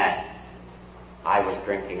been that I was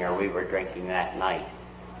drinking or we were drinking that night.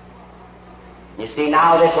 You see,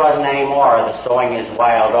 now this wasn't any more of the sowing his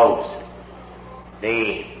wild oats,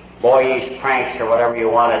 the boyish pranks or whatever you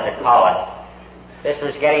wanted to call it. This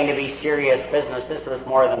was getting to be serious business. This was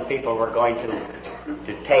more than people were going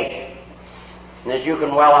to take. And as you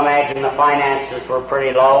can well imagine, the finances were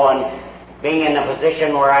pretty low, and being in a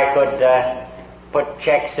position where I could put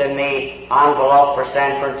checks in the envelope for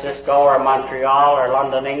San Francisco or Montreal or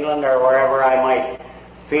London, England, or wherever I might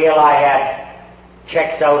feel, I had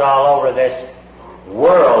checks out all over this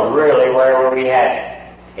world, really, wherever we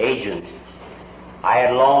had agents. I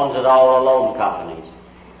had loans at all the loan companies.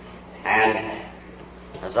 And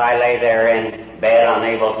as I lay there in bed,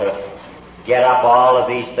 unable to get up, all of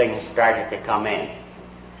these things started to come in.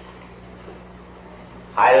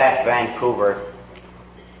 I left Vancouver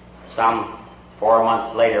some 4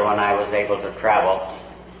 months later when I was able to travel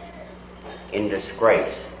in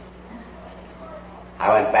disgrace.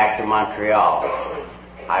 I went back to Montreal.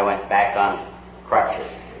 I went back on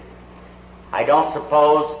crutches. I don't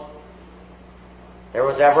suppose there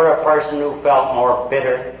was ever a person who felt more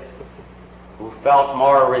bitter, who felt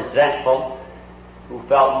more resentful, who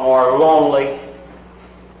felt more lonely,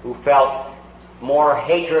 who felt more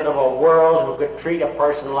hatred of a world, who could treat a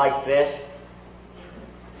person like this,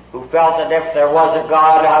 who felt that if there was a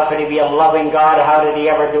God, how could he be a loving God? How did he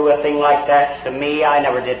ever do a thing like that to me? I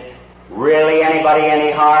never did really anybody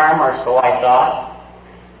any harm, or so I thought.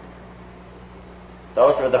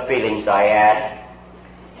 Those were the feelings I had.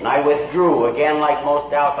 And I withdrew, again like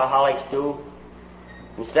most alcoholics do.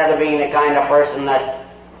 Instead of being the kind of person that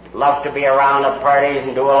loved to be around at parties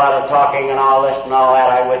and do a lot of talking and all this and all that,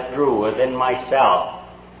 I withdrew within myself.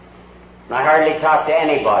 And I hardly talked to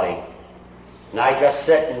anybody. And I just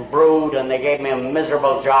sit and brood, and they gave me a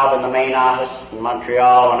miserable job in the main office in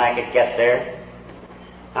Montreal when I could get there.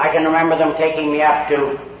 I can remember them taking me up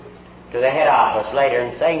to the head office later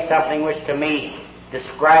and saying something which to me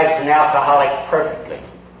describes an alcoholic perfectly.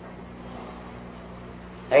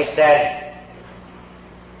 They said,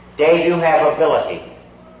 Dave, you have ability,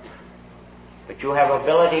 but you have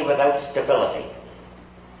ability without stability.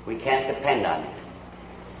 We can't depend on it.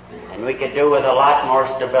 And we could do with a lot more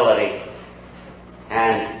stability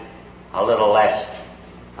and a little less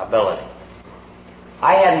ability.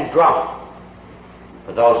 I hadn't drunk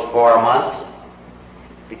for those 4 months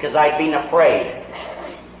because I'd been afraid.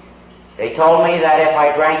 They told me that if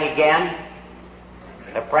I drank again,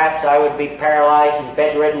 that perhaps I would be paralyzed and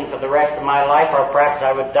bedridden for the rest of my life, or perhaps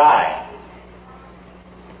I would die.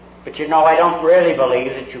 But you know, I don't really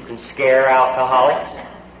believe that you can scare alcoholics,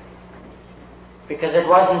 because it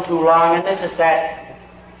wasn't too long, and this is that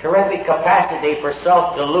terrific capacity for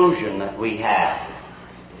self-delusion that we have.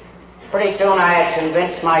 Pretty soon I had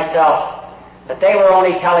convinced myself that they were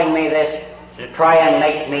only telling me this to try and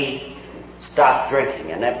make me stop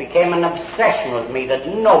drinking, and it became an obsession with me that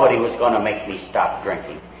nobody was going to make me stop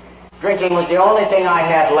drinking. Drinking was the only thing I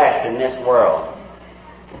had left in this world.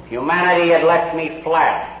 Humanity had left me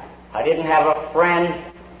flat. I didn't have a friend.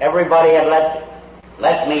 Everybody had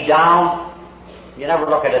let me down. You never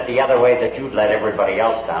look at it the other way, that you'd let everybody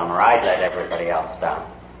else down, or I'd let everybody else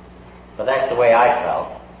down. But that's the way I felt.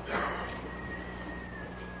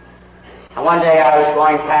 And one day I was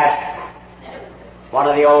going past one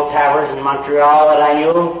of the old taverns in Montreal that I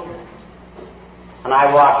knew, and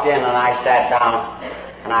I walked in and I sat down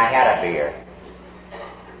and I had a beer.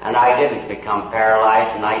 And I didn't become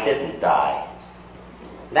paralyzed and I didn't die.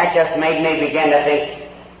 That just made me begin to think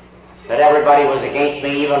that everybody was against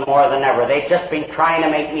me even more than ever. They'd just been trying to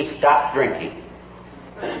make me stop drinking.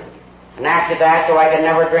 And after that, though I could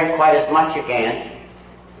never drink quite as much again,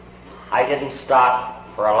 I didn't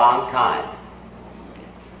stop for a long time.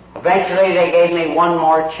 Eventually, they gave me one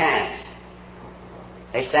more chance.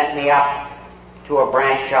 They sent me up to a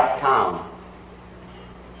branch uptown.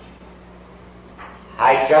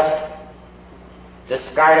 I just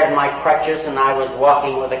discarded my crutches and I was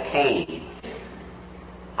walking with a cane.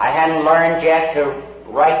 I hadn't learned yet to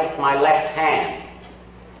write with my left hand.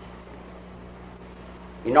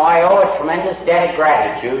 You know, I owe a tremendous debt of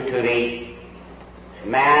gratitude to the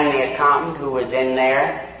man, the accountant, who was in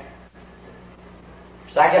there.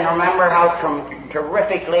 So I can remember how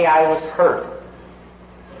terrifically I was hurt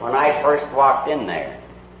when I first walked in there.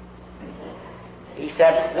 He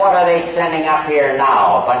said, "What are they sending up here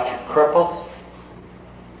now, a bunch of cripples?"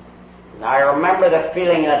 And I remember the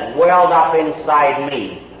feeling that welled up inside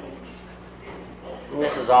me. And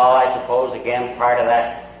this is all, I suppose, again, part of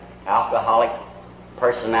that alcoholic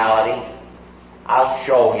personality. I'll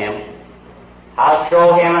show him. I'll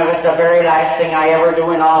show him, if it's the very last thing I ever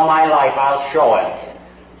do in all my life, I'll show him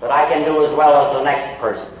that I can do as well as the next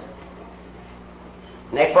person.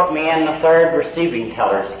 And they put me in the third receiving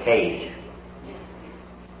teller's cage.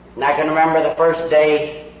 And I can remember the first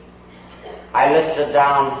day I listed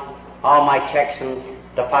down all my checks and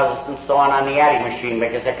deposits and so on the adding machine,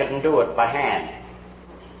 because I couldn't do it by hand.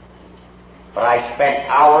 But I spent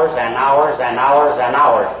hours and hours and hours and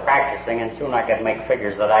hours practicing, and soon I could make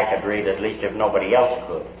figures that I could read, at least if nobody else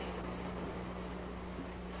could.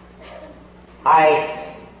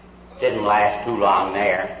 I didn't last too long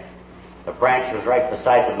there. The branch was right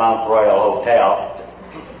beside the Mount Royal Hotel,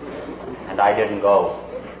 and I didn't go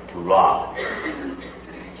too long.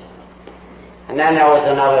 And then there was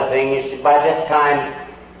another thing. You see, by this time,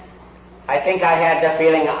 I think I had the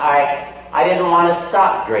feeling I didn't want to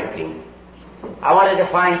stop drinking. I wanted to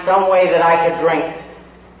find some way that I could drink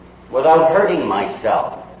without hurting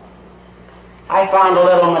myself. I found a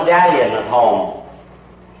little medallion at home,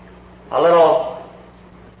 a little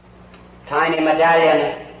tiny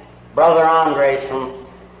medallion, Brother Andre's, from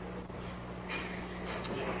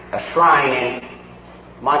a shrine in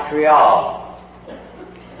Montreal.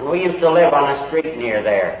 And we used to live on a street near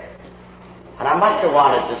there. And I must have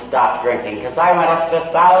wanted to stop drinking, because I went up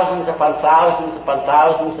to thousands upon thousands upon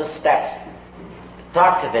thousands of steps to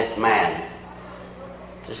talk to this man,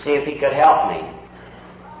 to see if he could help me.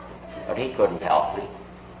 But he couldn't help me.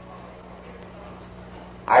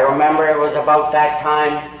 I remember it was about that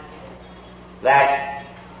time that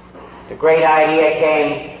the great idea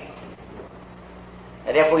came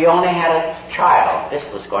that if we only had a child, this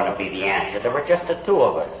was going to be the answer. There were just the two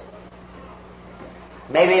of us.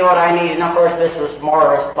 Maybe what I needed, and of course this was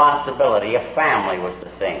more responsibility. A family was the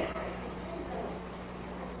thing.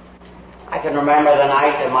 I can remember the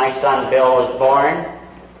night that my son Bill was born,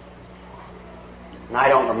 and I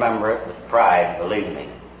don't remember it with pride, believe me.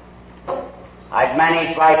 I'd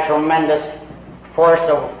managed by tremendous force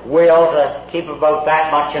of will to keep about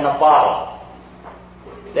that much in a bottle.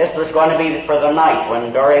 This was going to be for the night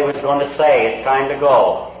when Dory was going to say, "It's time to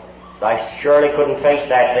go." So I surely couldn't face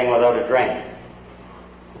that thing without a drink.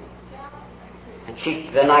 And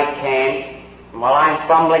the night came, and while I'm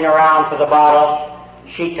fumbling around for the bottle,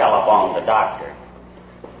 she telephoned the doctor.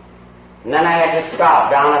 And then I had to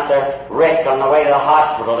stop down at the Ritz on the way to the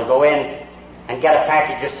hospital to go in and get a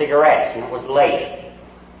package of cigarettes, and it was late.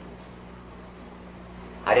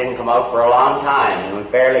 I didn't come out for a long time, and we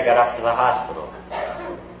barely got up to the hospital.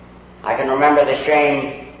 I can remember the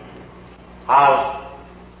shame of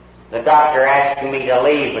the doctor asking me to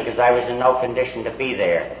leave because I was in no condition to be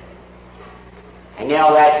there. And you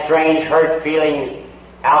know that strange hurt feeling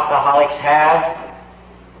alcoholics have?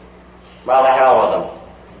 Well, the hell with them.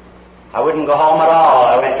 I wouldn't go home at all.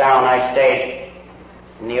 I went down, I stayed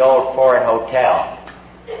in the old Ford Hotel.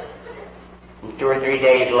 And 2 or 3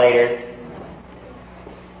 days later,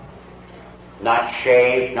 not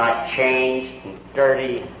shaved, not changed,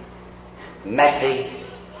 dirty, messy,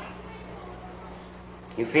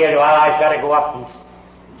 you feel, well, I've got to go up and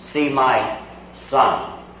see my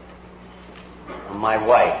son and my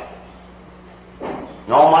wife.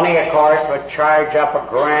 No money, of course, but charge up a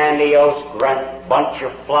grandiose bunch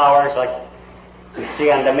of flowers like you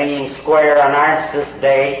see on Dominion Square on Armistice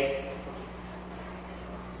Day.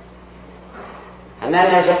 And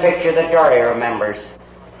then there's a picture that Dory remembers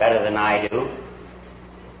better than I do.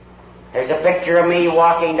 There's a picture of me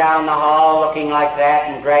walking down the hall looking like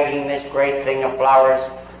that and dragging this great thing of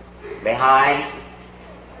flowers behind.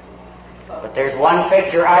 But there's one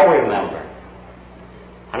picture I remember.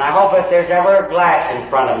 And I hope if there's ever a glass in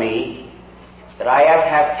front of me that I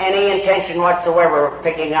have any intention whatsoever of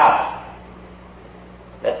picking up,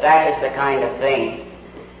 that is the kind of thing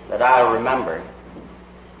that I'll remember.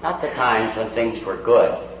 Not the times when things were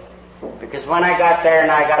good. Because when I got there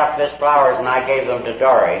and I got up these flowers and I gave them to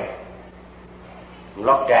Dory, and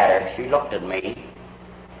looked at her, she looked at me,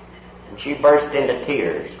 and she burst into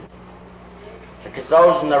tears. Because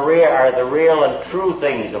those are the real and true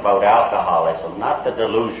things about alcoholism, not the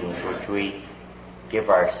delusions which we give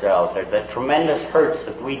ourselves. They're the tremendous hurts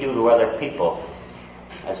that we do to other people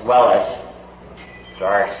as well as to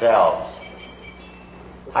ourselves.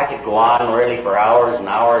 I could go on really for hours and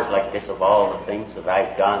hours like this of all the things that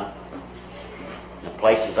I've done, the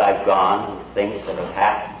places I've gone, and the things that have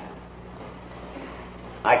happened.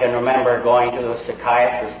 I can remember going to a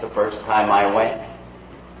psychiatrist the first time I went.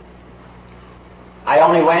 I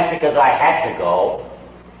only went because I had to go,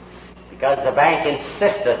 because the bank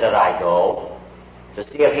insisted that I go to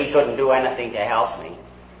see if he couldn't do anything to help me.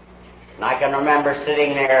 And I can remember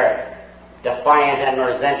sitting there defiant and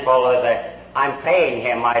resentful of that I'm paying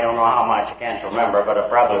him, I don't know how much, I can't remember, but it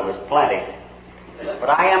probably was plenty. But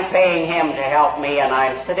I am paying him to help me, and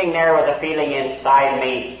I'm sitting there with a feeling inside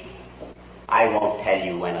me, I won't tell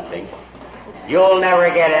you anything. You'll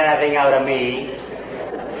never get anything out of me.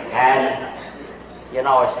 And, you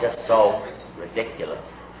know, it's just so ridiculous.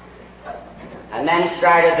 And then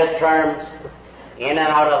started the terms in and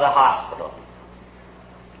out of the hospital.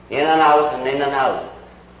 In and out and in and out.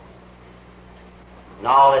 And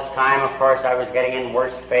all this time, of course, I was getting in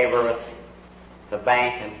worse favor with the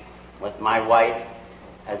bank and with my wife.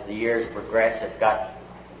 As the years progressed, it got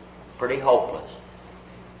pretty hopeless.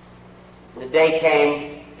 The day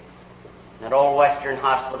came at Old Western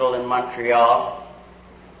Hospital in Montreal,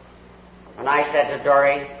 and I said to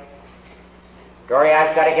Dory,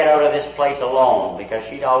 I've got to get out of this place alone, because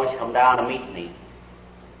she'd always come down to meet me.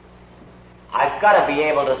 I've got to be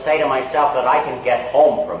able to say to myself that I can get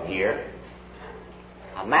home from here.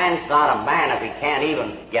 A man's not a man if he can't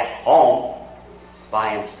even get home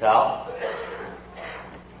by himself.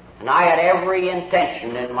 And I had every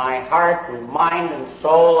intention in my heart and mind and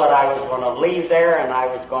soul that I was going to leave there and I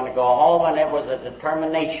was going to go home, and it was a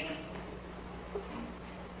determination.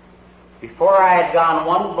 Before I had gone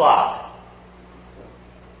 1 block,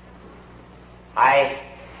 I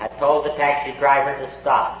had told the taxi driver to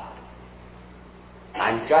stop.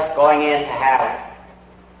 I'm just going in to have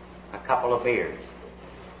a couple of beers.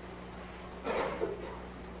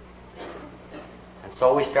 And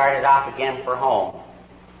so we started off again for home.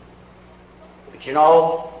 But you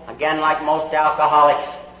know, again, like most alcoholics,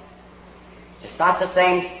 it's not the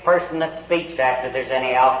same person that speaks after there's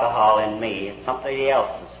any alcohol in me. It's somebody else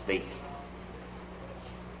that speaks.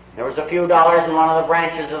 There was a few dollars in one of the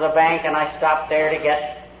branches of the bank, and I stopped there to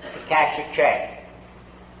cash a check.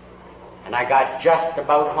 And I got just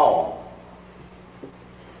about home.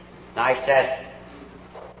 And I said,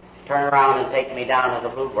 turn around and take me down to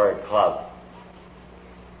the Bluebird Club.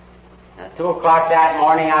 And at 2 o'clock that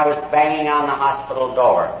morning, I was banging on the hospital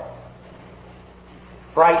door.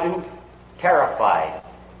 Frightened, terrified,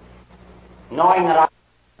 knowing that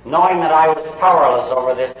I was powerless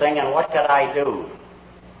over this thing, and what could I do?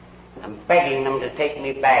 I'm begging them to take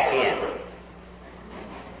me back in.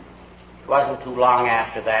 It wasn't too long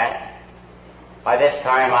after that. By this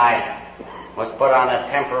time, I was put on a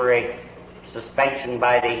temporary suspension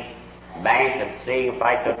by the bank and see if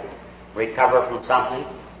I could recover from something.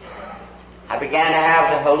 I began to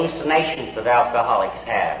have the hallucinations that alcoholics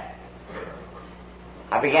have.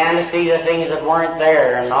 I began to see the things that weren't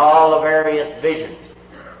there and all the various visions.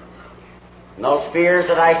 And those fears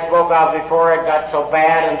that I spoke of before had got so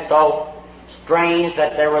bad and so strange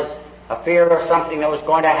that there was a fear of something that was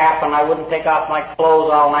going to happen. I wouldn't take off my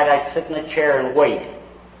clothes all night. I'd sit in the chair and wait.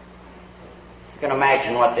 You can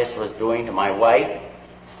imagine what this was doing to my wife.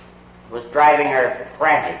 It was driving her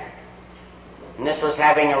frantic. And this was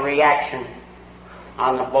having a reaction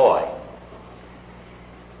on the boy.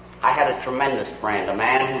 I had a tremendous friend, a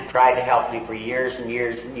man who tried to help me for years and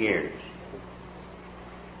years and years.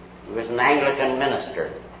 He was an Anglican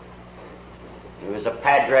minister. He was a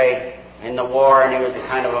padre in the war, and he was the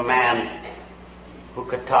kind of a man who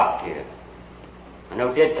could talk to you. And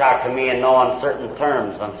who did talk to me in no uncertain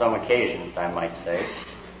terms on some occasions, I might say.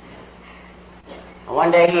 And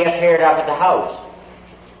one day he appeared up at the house.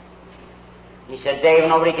 He said, "Dave,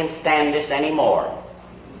 nobody can stand this anymore.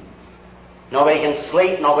 Nobody can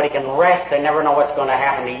sleep, nobody can rest. They never know what's going to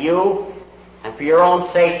happen to you. And for your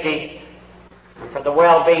own safety, and for the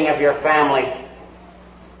well-being of your family,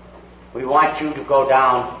 we want you to go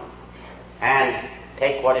down and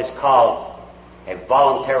take what is called a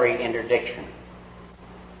voluntary interdiction."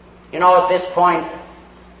 You know, at this point,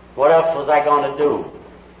 what else was I going to do?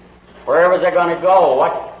 Where was I going to go?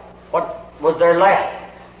 What was there left?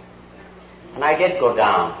 And I did go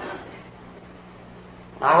down.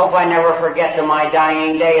 I hope I never forget to my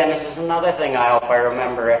dying day, and this is another thing I hope I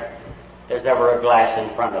remember if there's ever a glass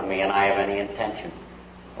in front of me and I have any intention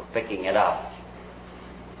of picking it up.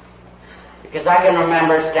 Because I can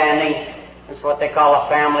remember standing, it's what they call a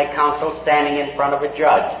family council, standing in front of a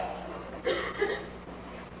judge.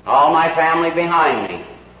 All my family behind me.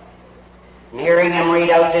 And hearing him read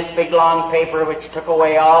out this big long paper which took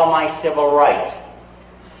away all my civil rights.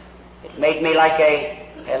 It made me like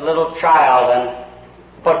a little child and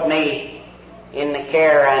put me in the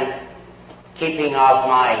care and keeping of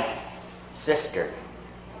my sister.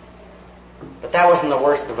 But that wasn't the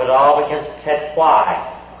worst of it all, because it said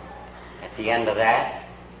why at the end of that.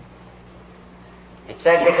 It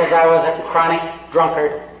said because I was a chronic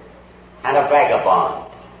drunkard and a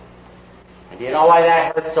vagabond. And do you know why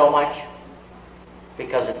that hurt so much?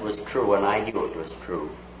 Because it was true, and I knew it was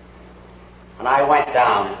true. And I went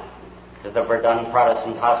down to the Verdun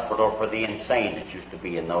Protestant Hospital for the Insane, it used to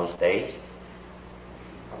be in those days.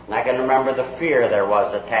 And I can remember the fear there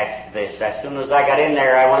was attached to this. As soon as I got in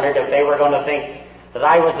there, I wondered if they were going to think that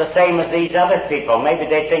I was the same as these other people. Maybe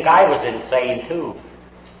they'd think I was insane, too.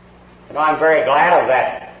 You know, I'm very glad of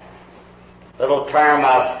that little term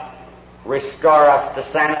of restore us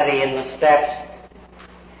to sanity in the steps,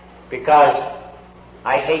 because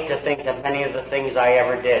I hate to think that many of the things I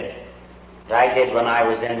ever did, that I did when I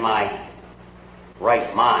was in my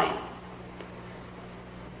right mind.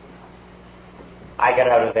 I got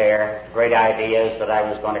out of there, the great idea is that I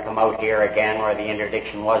was going to come out here again where the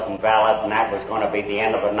interdiction wasn't valid, and that was going to be the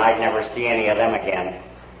end of it, and I'd never see any of them again.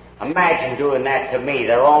 Imagine doing that to me,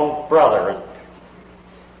 their own brother.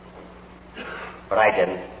 But I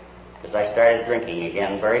didn't, because I started drinking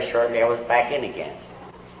again. Very shortly I was back in again.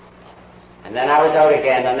 And then I was out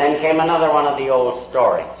again, and then came another one of the old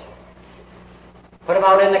stories. Put him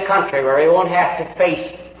out in the country where he won't have to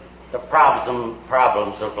face the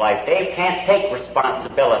problems of life. Dave can't take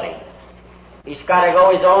responsibility. He's got to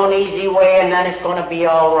go his own easy way, and then it's going to be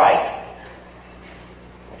all right.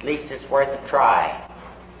 At least it's worth a try.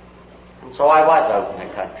 And so I was out in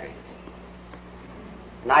the country.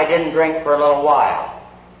 And I didn't drink for a little while.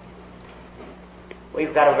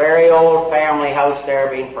 We've got a very old family house there,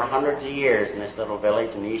 been for hundreds of years in this little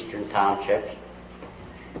village in the eastern townships.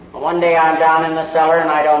 And one day I'm down in the cellar, and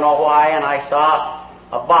I don't know why, and I saw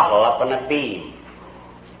a bottle up on a beam.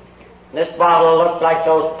 And this bottle looked like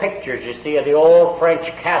those pictures you see of the old French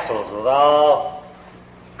castles with all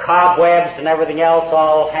cobwebs and everything else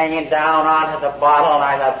all hanging down onto the bottle, and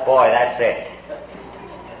I thought, boy, that's it.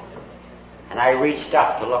 And I reached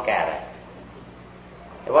up to look at it.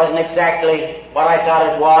 It wasn't exactly what I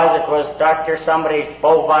thought it was. It was Dr. Somebody's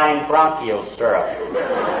bovine bronchial syrup.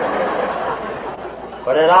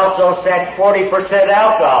 But it also said 40%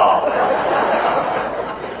 alcohol.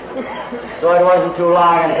 So it wasn't too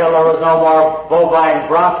long until there was no more bovine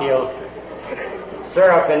bronchial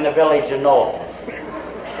syrup in the village of Knowlton.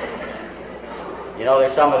 You know,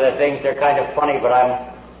 there's some of the things, they're kind of funny, but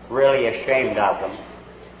I'm really ashamed of them.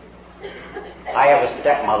 I have a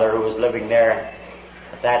stepmother who was living there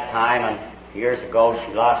at that time, and years ago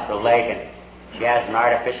she lost her leg, and she has an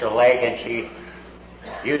artificial leg, and she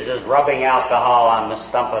uses rubbing alcohol on the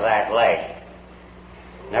stump of that leg.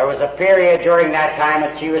 And there was a period during that time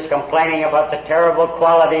that she was complaining about the terrible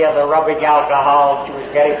quality of the rubbing alcohol. She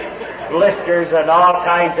was getting blisters and all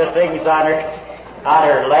kinds of things on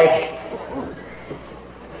her leg.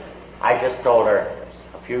 I just told her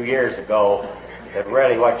a few years ago that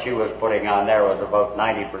really what she was putting on there was about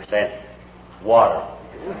 90% water.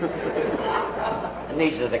 And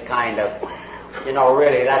these are the kind of,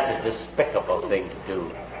 really that's a despicable thing to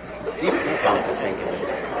do, come to think of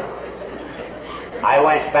it. I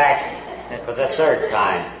went back for the third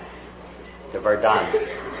time to Verdun.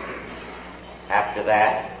 After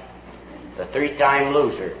that, the 3-time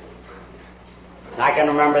loser. And I can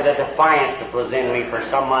remember the defiance that was in me for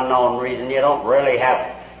some unknown reason. You don't really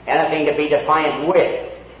have anything to be defiant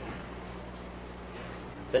with.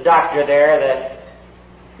 The doctor there,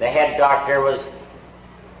 the head doctor, was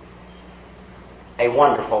a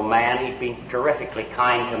wonderful man. He'd been terrifically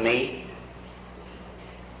kind to me.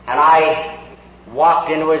 And I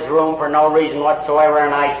walked into his room for no reason whatsoever,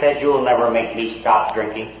 and I said, "You'll never make me stop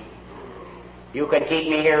drinking. You can keep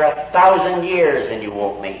me here 1,000 years and you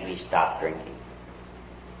won't make me stop drinking."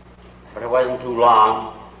 But it wasn't too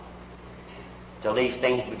long till these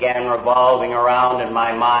things began revolving around in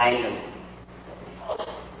my mind, and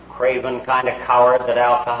craven kind of coward that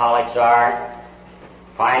alcoholics are.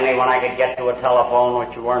 Finally, when I could get to a telephone,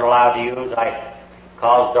 which you weren't allowed to use, I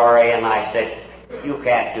called Dory and I said, "You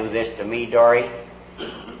can't do this to me, Dory.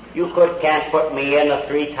 You can't put me in a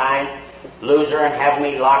 3-time loser and have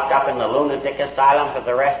me locked up in the lunatic asylum for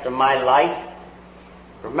the rest of my life.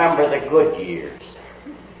 Remember the good years."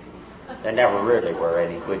 There never really were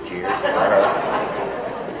any good years for her.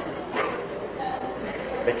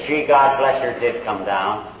 But she, God bless her, did come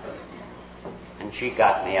down, and she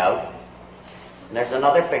got me out. And there's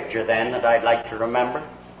another picture then that I'd like to remember.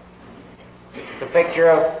 It's a picture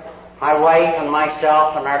of my wife and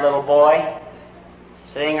myself and our little boy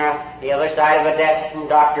sitting on the other side of a desk from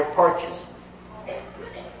Dr. Porches.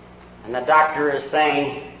 And the doctor is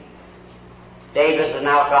saying, "Dave is an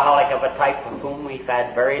alcoholic of a type of whom we've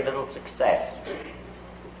had very little success.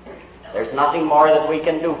 There's nothing more that we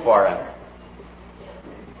can do for him.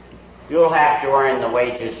 You'll have to earn the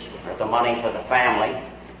wages or the money for the family.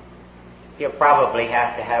 He'll probably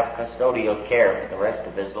have to have custodial care for the rest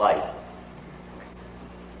of his life."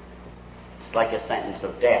 It's like a sentence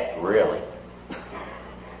of death, really.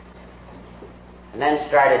 And then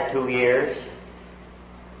started 2 years.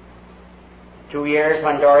 2 years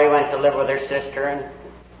when Dory went to live with her sister and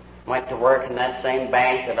went to work in that same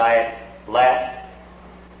bank that I had left.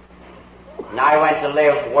 And I went to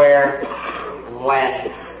live where and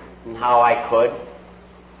when and how I could.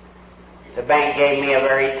 The bank gave me a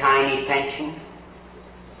very tiny pension,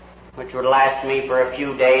 which would last me for a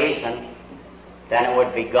few days and then it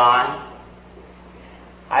would be gone.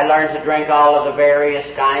 I learned to drink all of the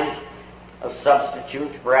various kinds of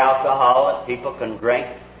substitutes for alcohol that people can drink.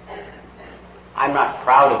 I'm not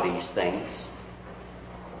proud of these things.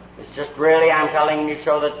 It's just really, I'm telling you,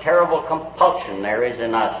 show the terrible compulsion there is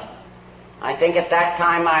in us. I think at that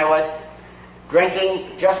time I was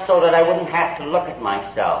drinking just so that I wouldn't have to look at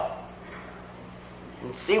myself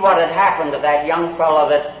and see what had happened to that young fellow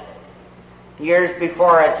that years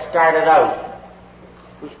before had started out,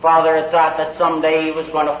 whose father had thought that someday he was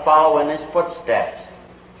going to follow in his footsteps.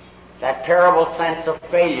 That terrible sense of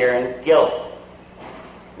failure and guilt.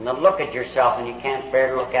 And then look at yourself and you can't bear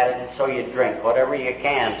to look at it, and so you drink whatever you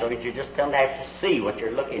can so that you just don't have to see what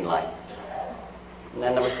you're looking like. And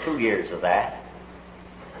then there was 2 years of that.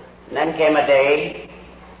 And then came a day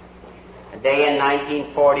in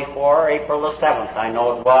 1944, April the 7th, I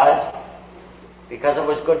know it was, because it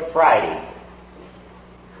was Good Friday.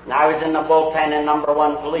 And I was in the bullpen in number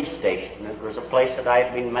 1 police station. It was a place that I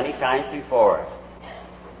had been many times before.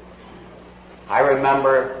 I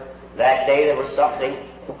remember that day there was something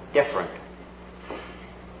different.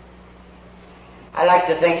 I like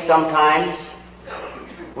to think sometimes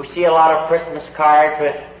we see a lot of Christmas cards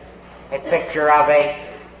with a picture of a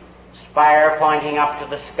spire pointing up to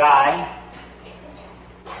the sky,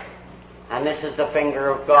 and this is the finger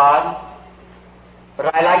of God.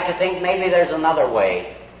 But I like to think maybe there's another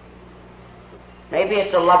way. Maybe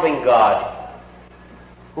it's a loving God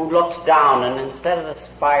who looks down, and instead of the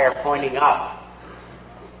spire pointing up,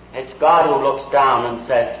 it's God who looks down and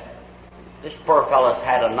says, "This poor fellow's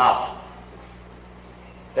had enough.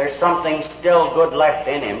 There's something still good left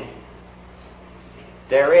in him.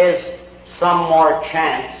 There is some more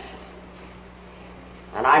chance,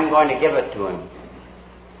 and I'm going to give it to him."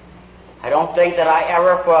 I don't think that I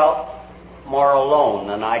ever felt more alone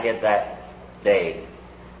than I did that day.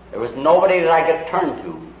 There was nobody that I could turn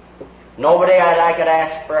to, nobody that I could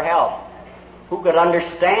ask for help, who could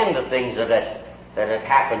understand the things that had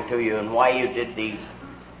happened to you and why you did these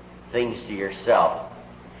things to yourself,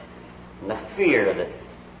 and the fear that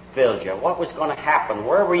filled you. What was going to happen?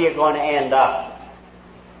 Where were you going to end up?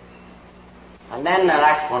 And then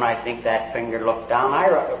that's when I think that finger looked down,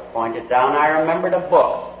 pointed down, I remembered a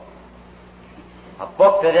book. A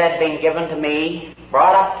book that had been given to me,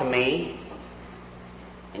 brought up to me,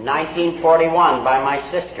 in 1941 by my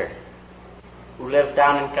sister, who lived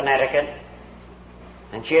down in Connecticut,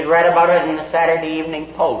 and she had read about it in the Saturday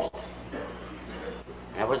Evening Post.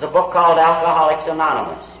 And it was a book called Alcoholics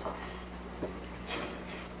Anonymous.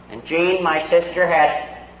 And Jean, my sister,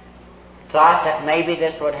 had thought that maybe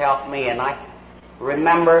this would help me, and I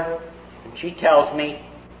remember, and she tells me,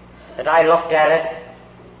 that I looked at it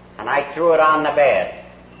and I threw it on the bed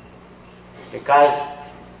because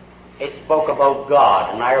it spoke about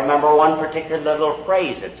God. And I remember one particular little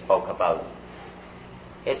phrase it spoke about.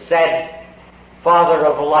 It said, Father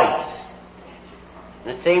of Lights.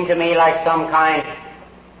 And it seemed to me like something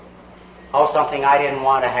I didn't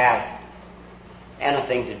want to have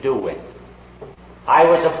anything to do with. I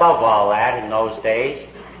was above all that in those days.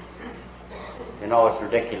 You know, it's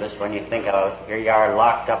ridiculous when you think of it. Here you are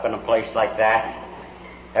locked up in a place like that.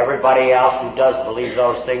 Everybody else who does believe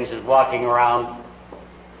those things is walking around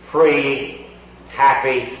free,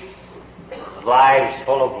 happy, lives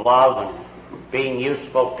full of love and being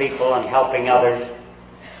useful people and helping others.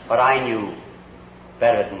 But I knew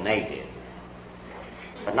better than they did.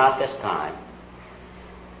 But not this time.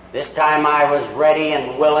 This time I was ready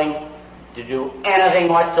and willing to do anything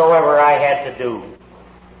whatsoever I had to do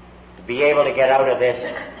to be able to get out of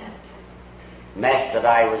this mess that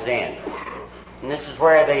I was in. And this is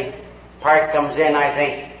where the part comes in, I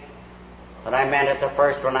think, that I meant at the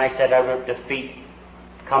first when I said out of defeat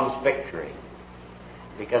comes victory.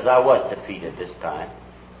 Because I was defeated this time.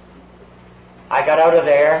 I got out of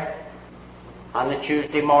there on the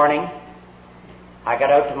Tuesday morning. I got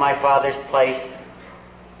out to my father's place,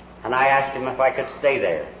 and I asked him if I could stay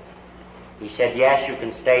there. He said, yes, you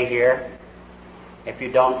can stay here if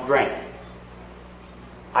you don't drink.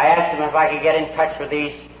 I asked him if I could get in touch with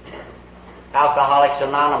these Alcoholics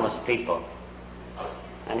Anonymous people.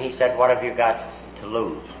 And he said, what have you got to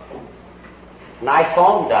lose? And I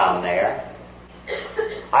phoned down there.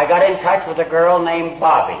 I got in touch with a girl named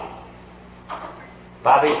Bobby.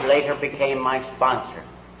 Bobby later became my sponsor.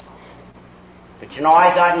 But you know,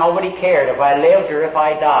 I thought nobody cared if I lived or if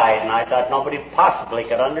I died, and I thought nobody possibly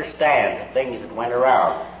could understand the things that went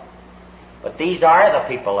around. But these are the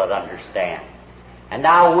people that understand. And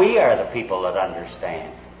now we are the people that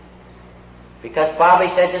understand. Because Bobby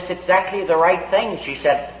said just exactly the right thing. She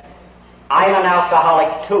said, I'm an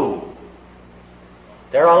alcoholic too.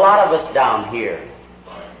 There are a lot of us down here.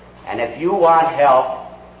 And if you want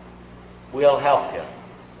help, we'll help you.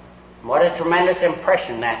 What a tremendous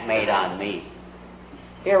impression that made on me.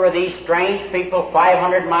 Here were these strange people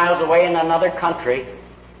 500 miles away in another country,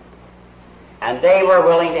 and they were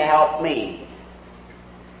willing to help me.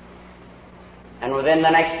 And within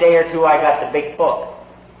the next day or two, I got the big book.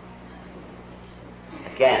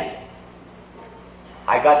 Again,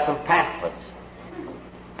 I got some pamphlets,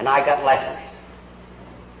 and I got letters.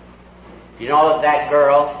 You know that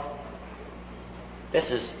girl, this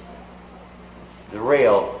is the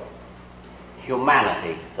real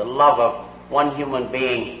humanity, the love of one human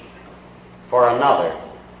being for another.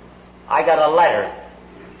 I got a letter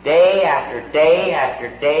day after day after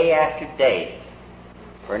day after day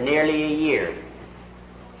for nearly a year.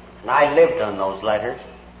 And I lived on those letters.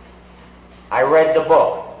 I read the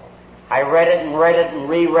book. I read it and read it and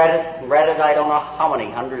reread it and read it I don't know how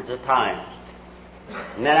many hundreds of times.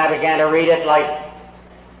 And then I began to read it like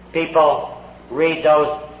people read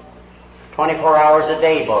those 24 hours a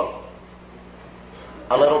day book.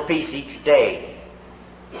 A little piece each day.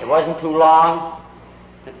 It wasn't too long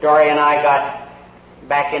that Dory and I got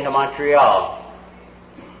back into Montreal.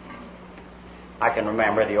 I can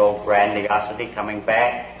remember the old grandiosity coming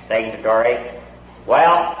back, saying to Dory,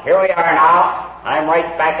 well, here we are now. I'm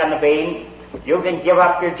right back on the beam. You can give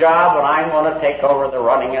up your job and I'm going to take over the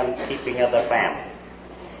running and keeping of the family.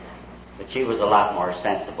 But she was a lot more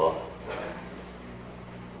sensible.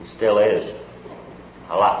 And still is.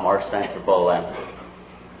 A lot more sensible than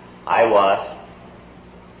I was.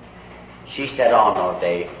 She said, oh no,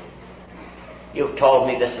 Dave, you've told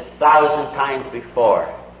me this 1,000 times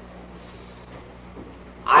before.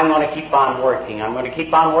 I'm going to keep on working. I'm going to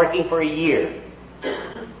keep on working for a year.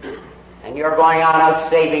 And you're going on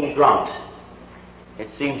out saving drunks. It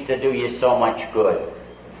seems to do you so much good.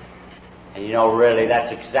 And you know, really,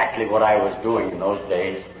 that's exactly what I was doing in those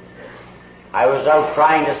days. I was out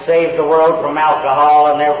trying to save the world from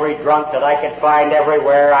alcohol, and every drunk that I could find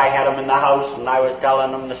everywhere, I had them in the house, and I was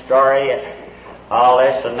telling them the story and all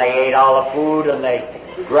this, and they ate all the food, and they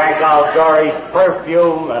drank all Dory's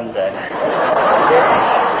perfume, and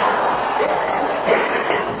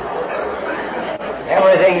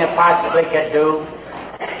everything that possibly could do,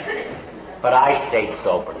 but I stayed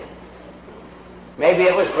sober. Maybe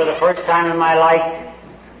it was for the first time in my life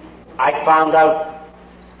I found out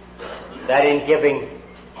that in giving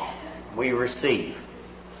we receive.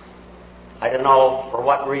 I don't know for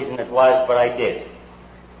what reason it was, but I did.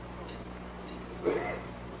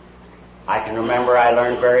 I can remember I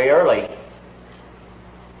learned very early.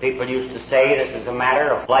 People used to say this is a matter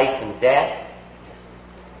of life and death.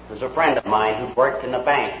 There was a friend of mine who worked in the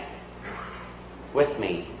bank with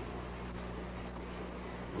me.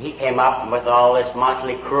 He came up with all this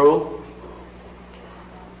motley crew,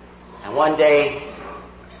 and one day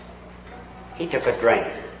he took a drink.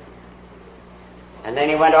 And then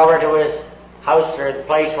he went over to his house, or the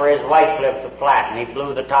place where his wife lived, the flat, and he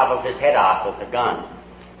blew the top of his head off with a gun.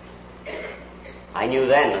 I knew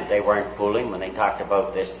then that they weren't fooling when they talked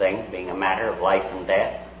about this thing being a matter of life and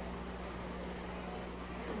death.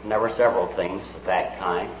 And there were several things of that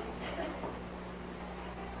kind.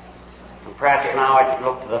 And perhaps now I could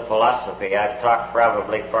look to the philosophy. I've talked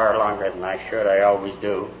probably far longer than I should. I always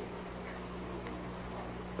do.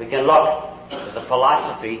 We can look to the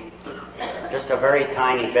philosophy, just a very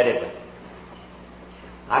tiny bit of it.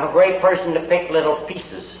 I'm a great person to pick little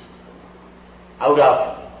pieces out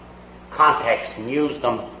of context and use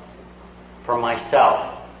them for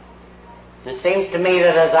myself. And it seems to me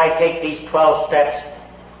that as I take these 12 steps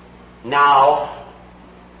now,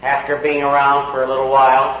 after being around for a little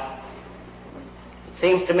while, it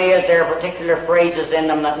seems to me that there are particular phrases in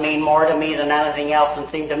them that mean more to me than anything else, and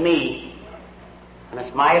seem to me, and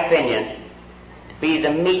it's my opinion, to be the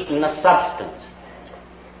meat and the substance.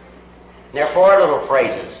 There are 4 little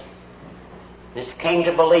phrases. This came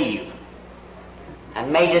to believe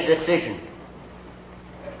and made a decision.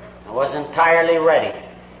 I was entirely ready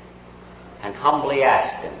and humbly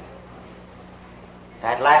asked him.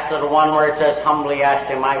 That last little one where it says humbly asked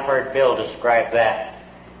him, I've heard Bill describe that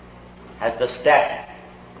as the step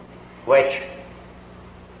which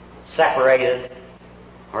separated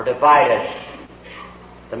or divided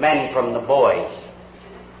the men from the boys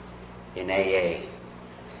in AA.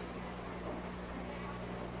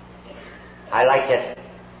 I like it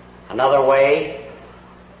another way.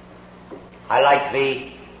 I like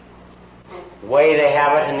the way they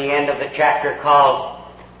have it in the end of the chapter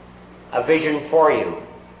called A Vision for You.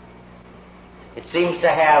 It seems to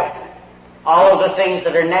have all of the things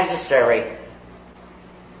that are necessary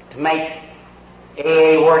to make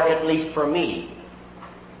AA work, at least for me.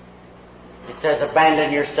 It says,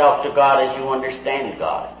 abandon yourself to God as you understand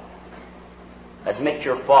God. Admit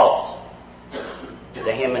your faults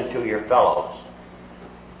to Him and to your fellows.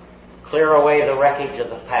 Clear away the wreckage of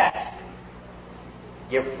the past.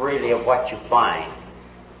 Give freely of what you find,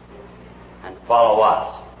 and follow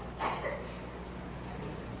us.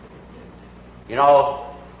 You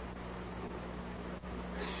know,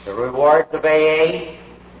 the rewards of AA,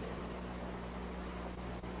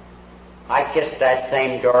 I kissed that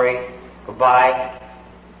same Dory goodbye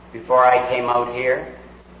before I came out here.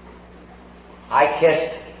 I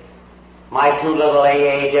kissed my 2 little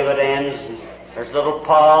AA dividends. There's little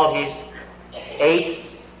Paul, he's 8.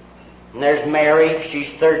 And there's Mary,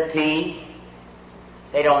 she's 13.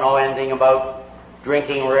 They don't know anything about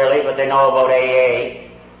drinking really, but they know about AA.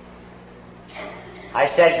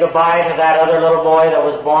 I said goodbye to that other little boy that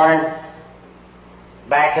was born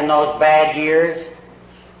back in those bad years.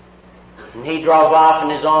 And he drove off in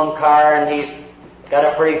his own car, and he's got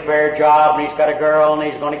a pretty fair job, and he's got a girl, and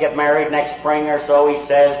he's going to get married next spring or so, he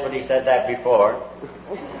says, but he said that before.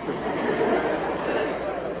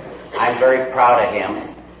 I'm very proud of him.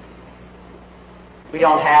 We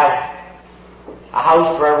don't have a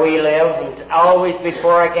house where we live, and always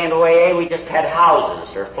before I came to AA, we just had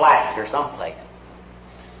houses or flats or someplace.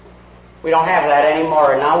 We don't have that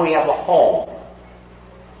anymore. Now we have a home.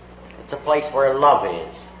 It's a place where love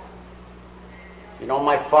is. You know,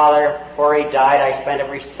 my father, before he died, I spent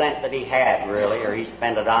every cent that he had, really, or he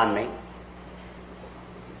spent it on me.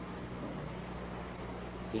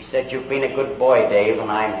 He said, you've been a good boy, Dave, and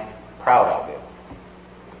I'm proud of you.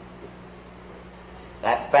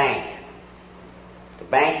 That bank, the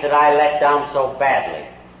bank that I let down so badly,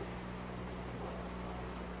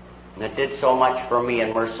 and it did so much for me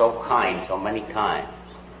and were so kind so many times.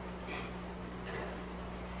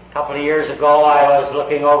 A couple of years ago, I was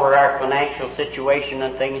looking over our financial situation,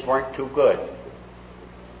 and things weren't too good.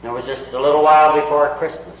 And it was just a little while before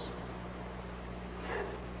Christmas.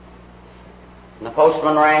 And the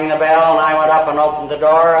postman rang the bell, and I went up and opened the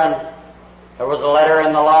door, and there was a letter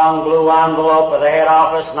in the long blue envelope of the head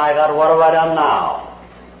office, and I thought, what have I done now?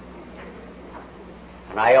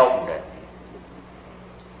 And I opened it.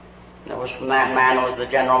 And it was from that man who was the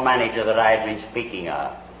general manager that I had been speaking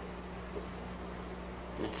of.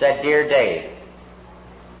 And it said, "Dear Dave,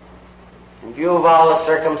 in view of all the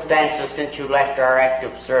circumstances since you left our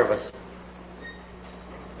active service,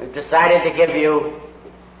 we've decided to give you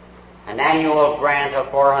an annual grant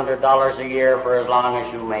of $400 a year for as long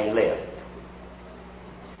as you may live."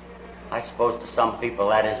 I suppose to some people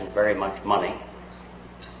that isn't very much money.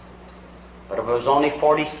 But if it was only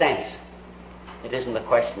 40 cents, it isn't a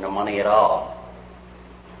question of money at all.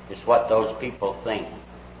 It's what those people think.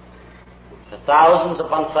 The thousands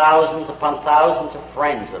upon thousands upon thousands of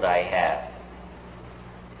friends that I have,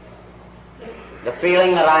 the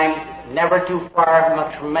feeling that I'm never too far from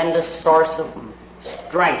a tremendous source of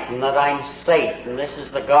strength, and that I'm safe, and this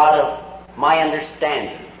is the God of my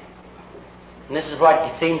understanding. And this is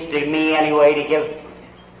what seems to me, anyway, to give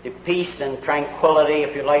the peace and tranquility,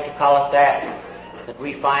 if you like to call it that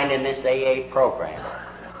we find in this AA program.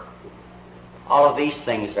 All of these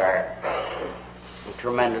things are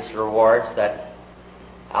tremendous rewards that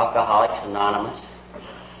Alcoholics Anonymous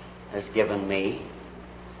has given me.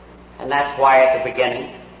 And that's why at the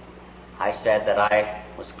beginning I said that I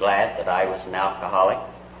was glad that I was an alcoholic.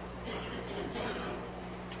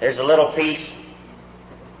 There's a little piece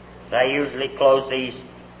that I usually close these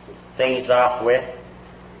things off with.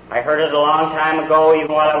 I heard it a long time ago,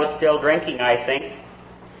 even while I was still drinking, I think.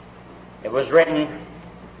 It was written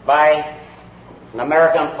by an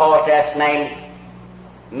American poetess named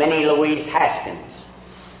Minnie Louise Haskins.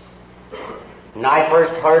 And I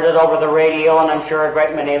first heard it over the radio, and I'm sure a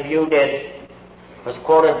great many of you did. It was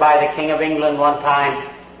quoted by the King of England one time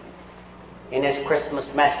in his Christmas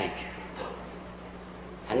message.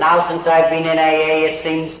 And now, since I've been in AA, it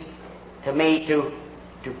seems to me to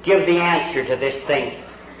give the answer to this thing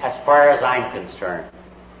as far as I'm concerned.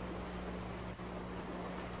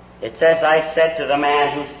 It says, "I said to the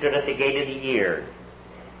man who stood at the gate of the year,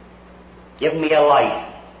 'Give me a light,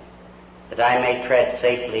 that I may tread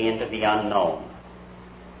safely into the unknown.'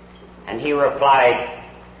 And he replied,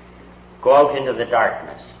 'Go out into the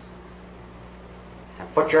darkness,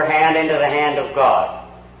 and put your hand into the hand of God,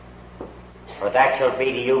 for that shall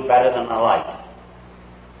be to you better than a light,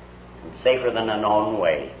 and safer than a known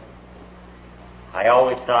way.'" I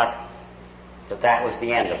always thought that that was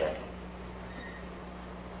the end of it.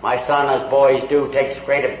 My son, as boys do, takes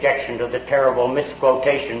great objection to the terrible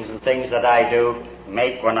misquotations and things that I do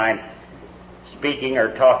make when I'm speaking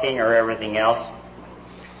or talking or everything else.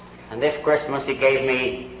 And this Christmas he gave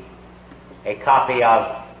me a copy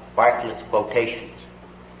of Bartlett's quotations.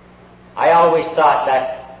 I always thought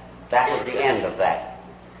that that was the end of that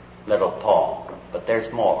little poem, but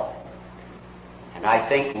there's more. And I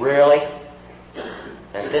think really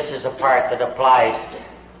that this is a part that applies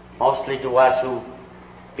mostly to us who've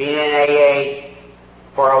been in AA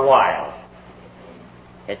for a while.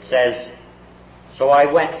 It says, "So I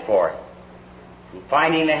went forth, and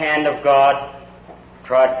finding the hand of God,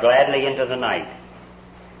 trod gladly into the night.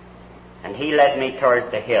 And he led me towards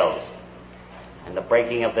the hills, and the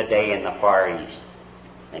breaking of the day in the far east."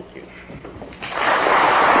 Thank you.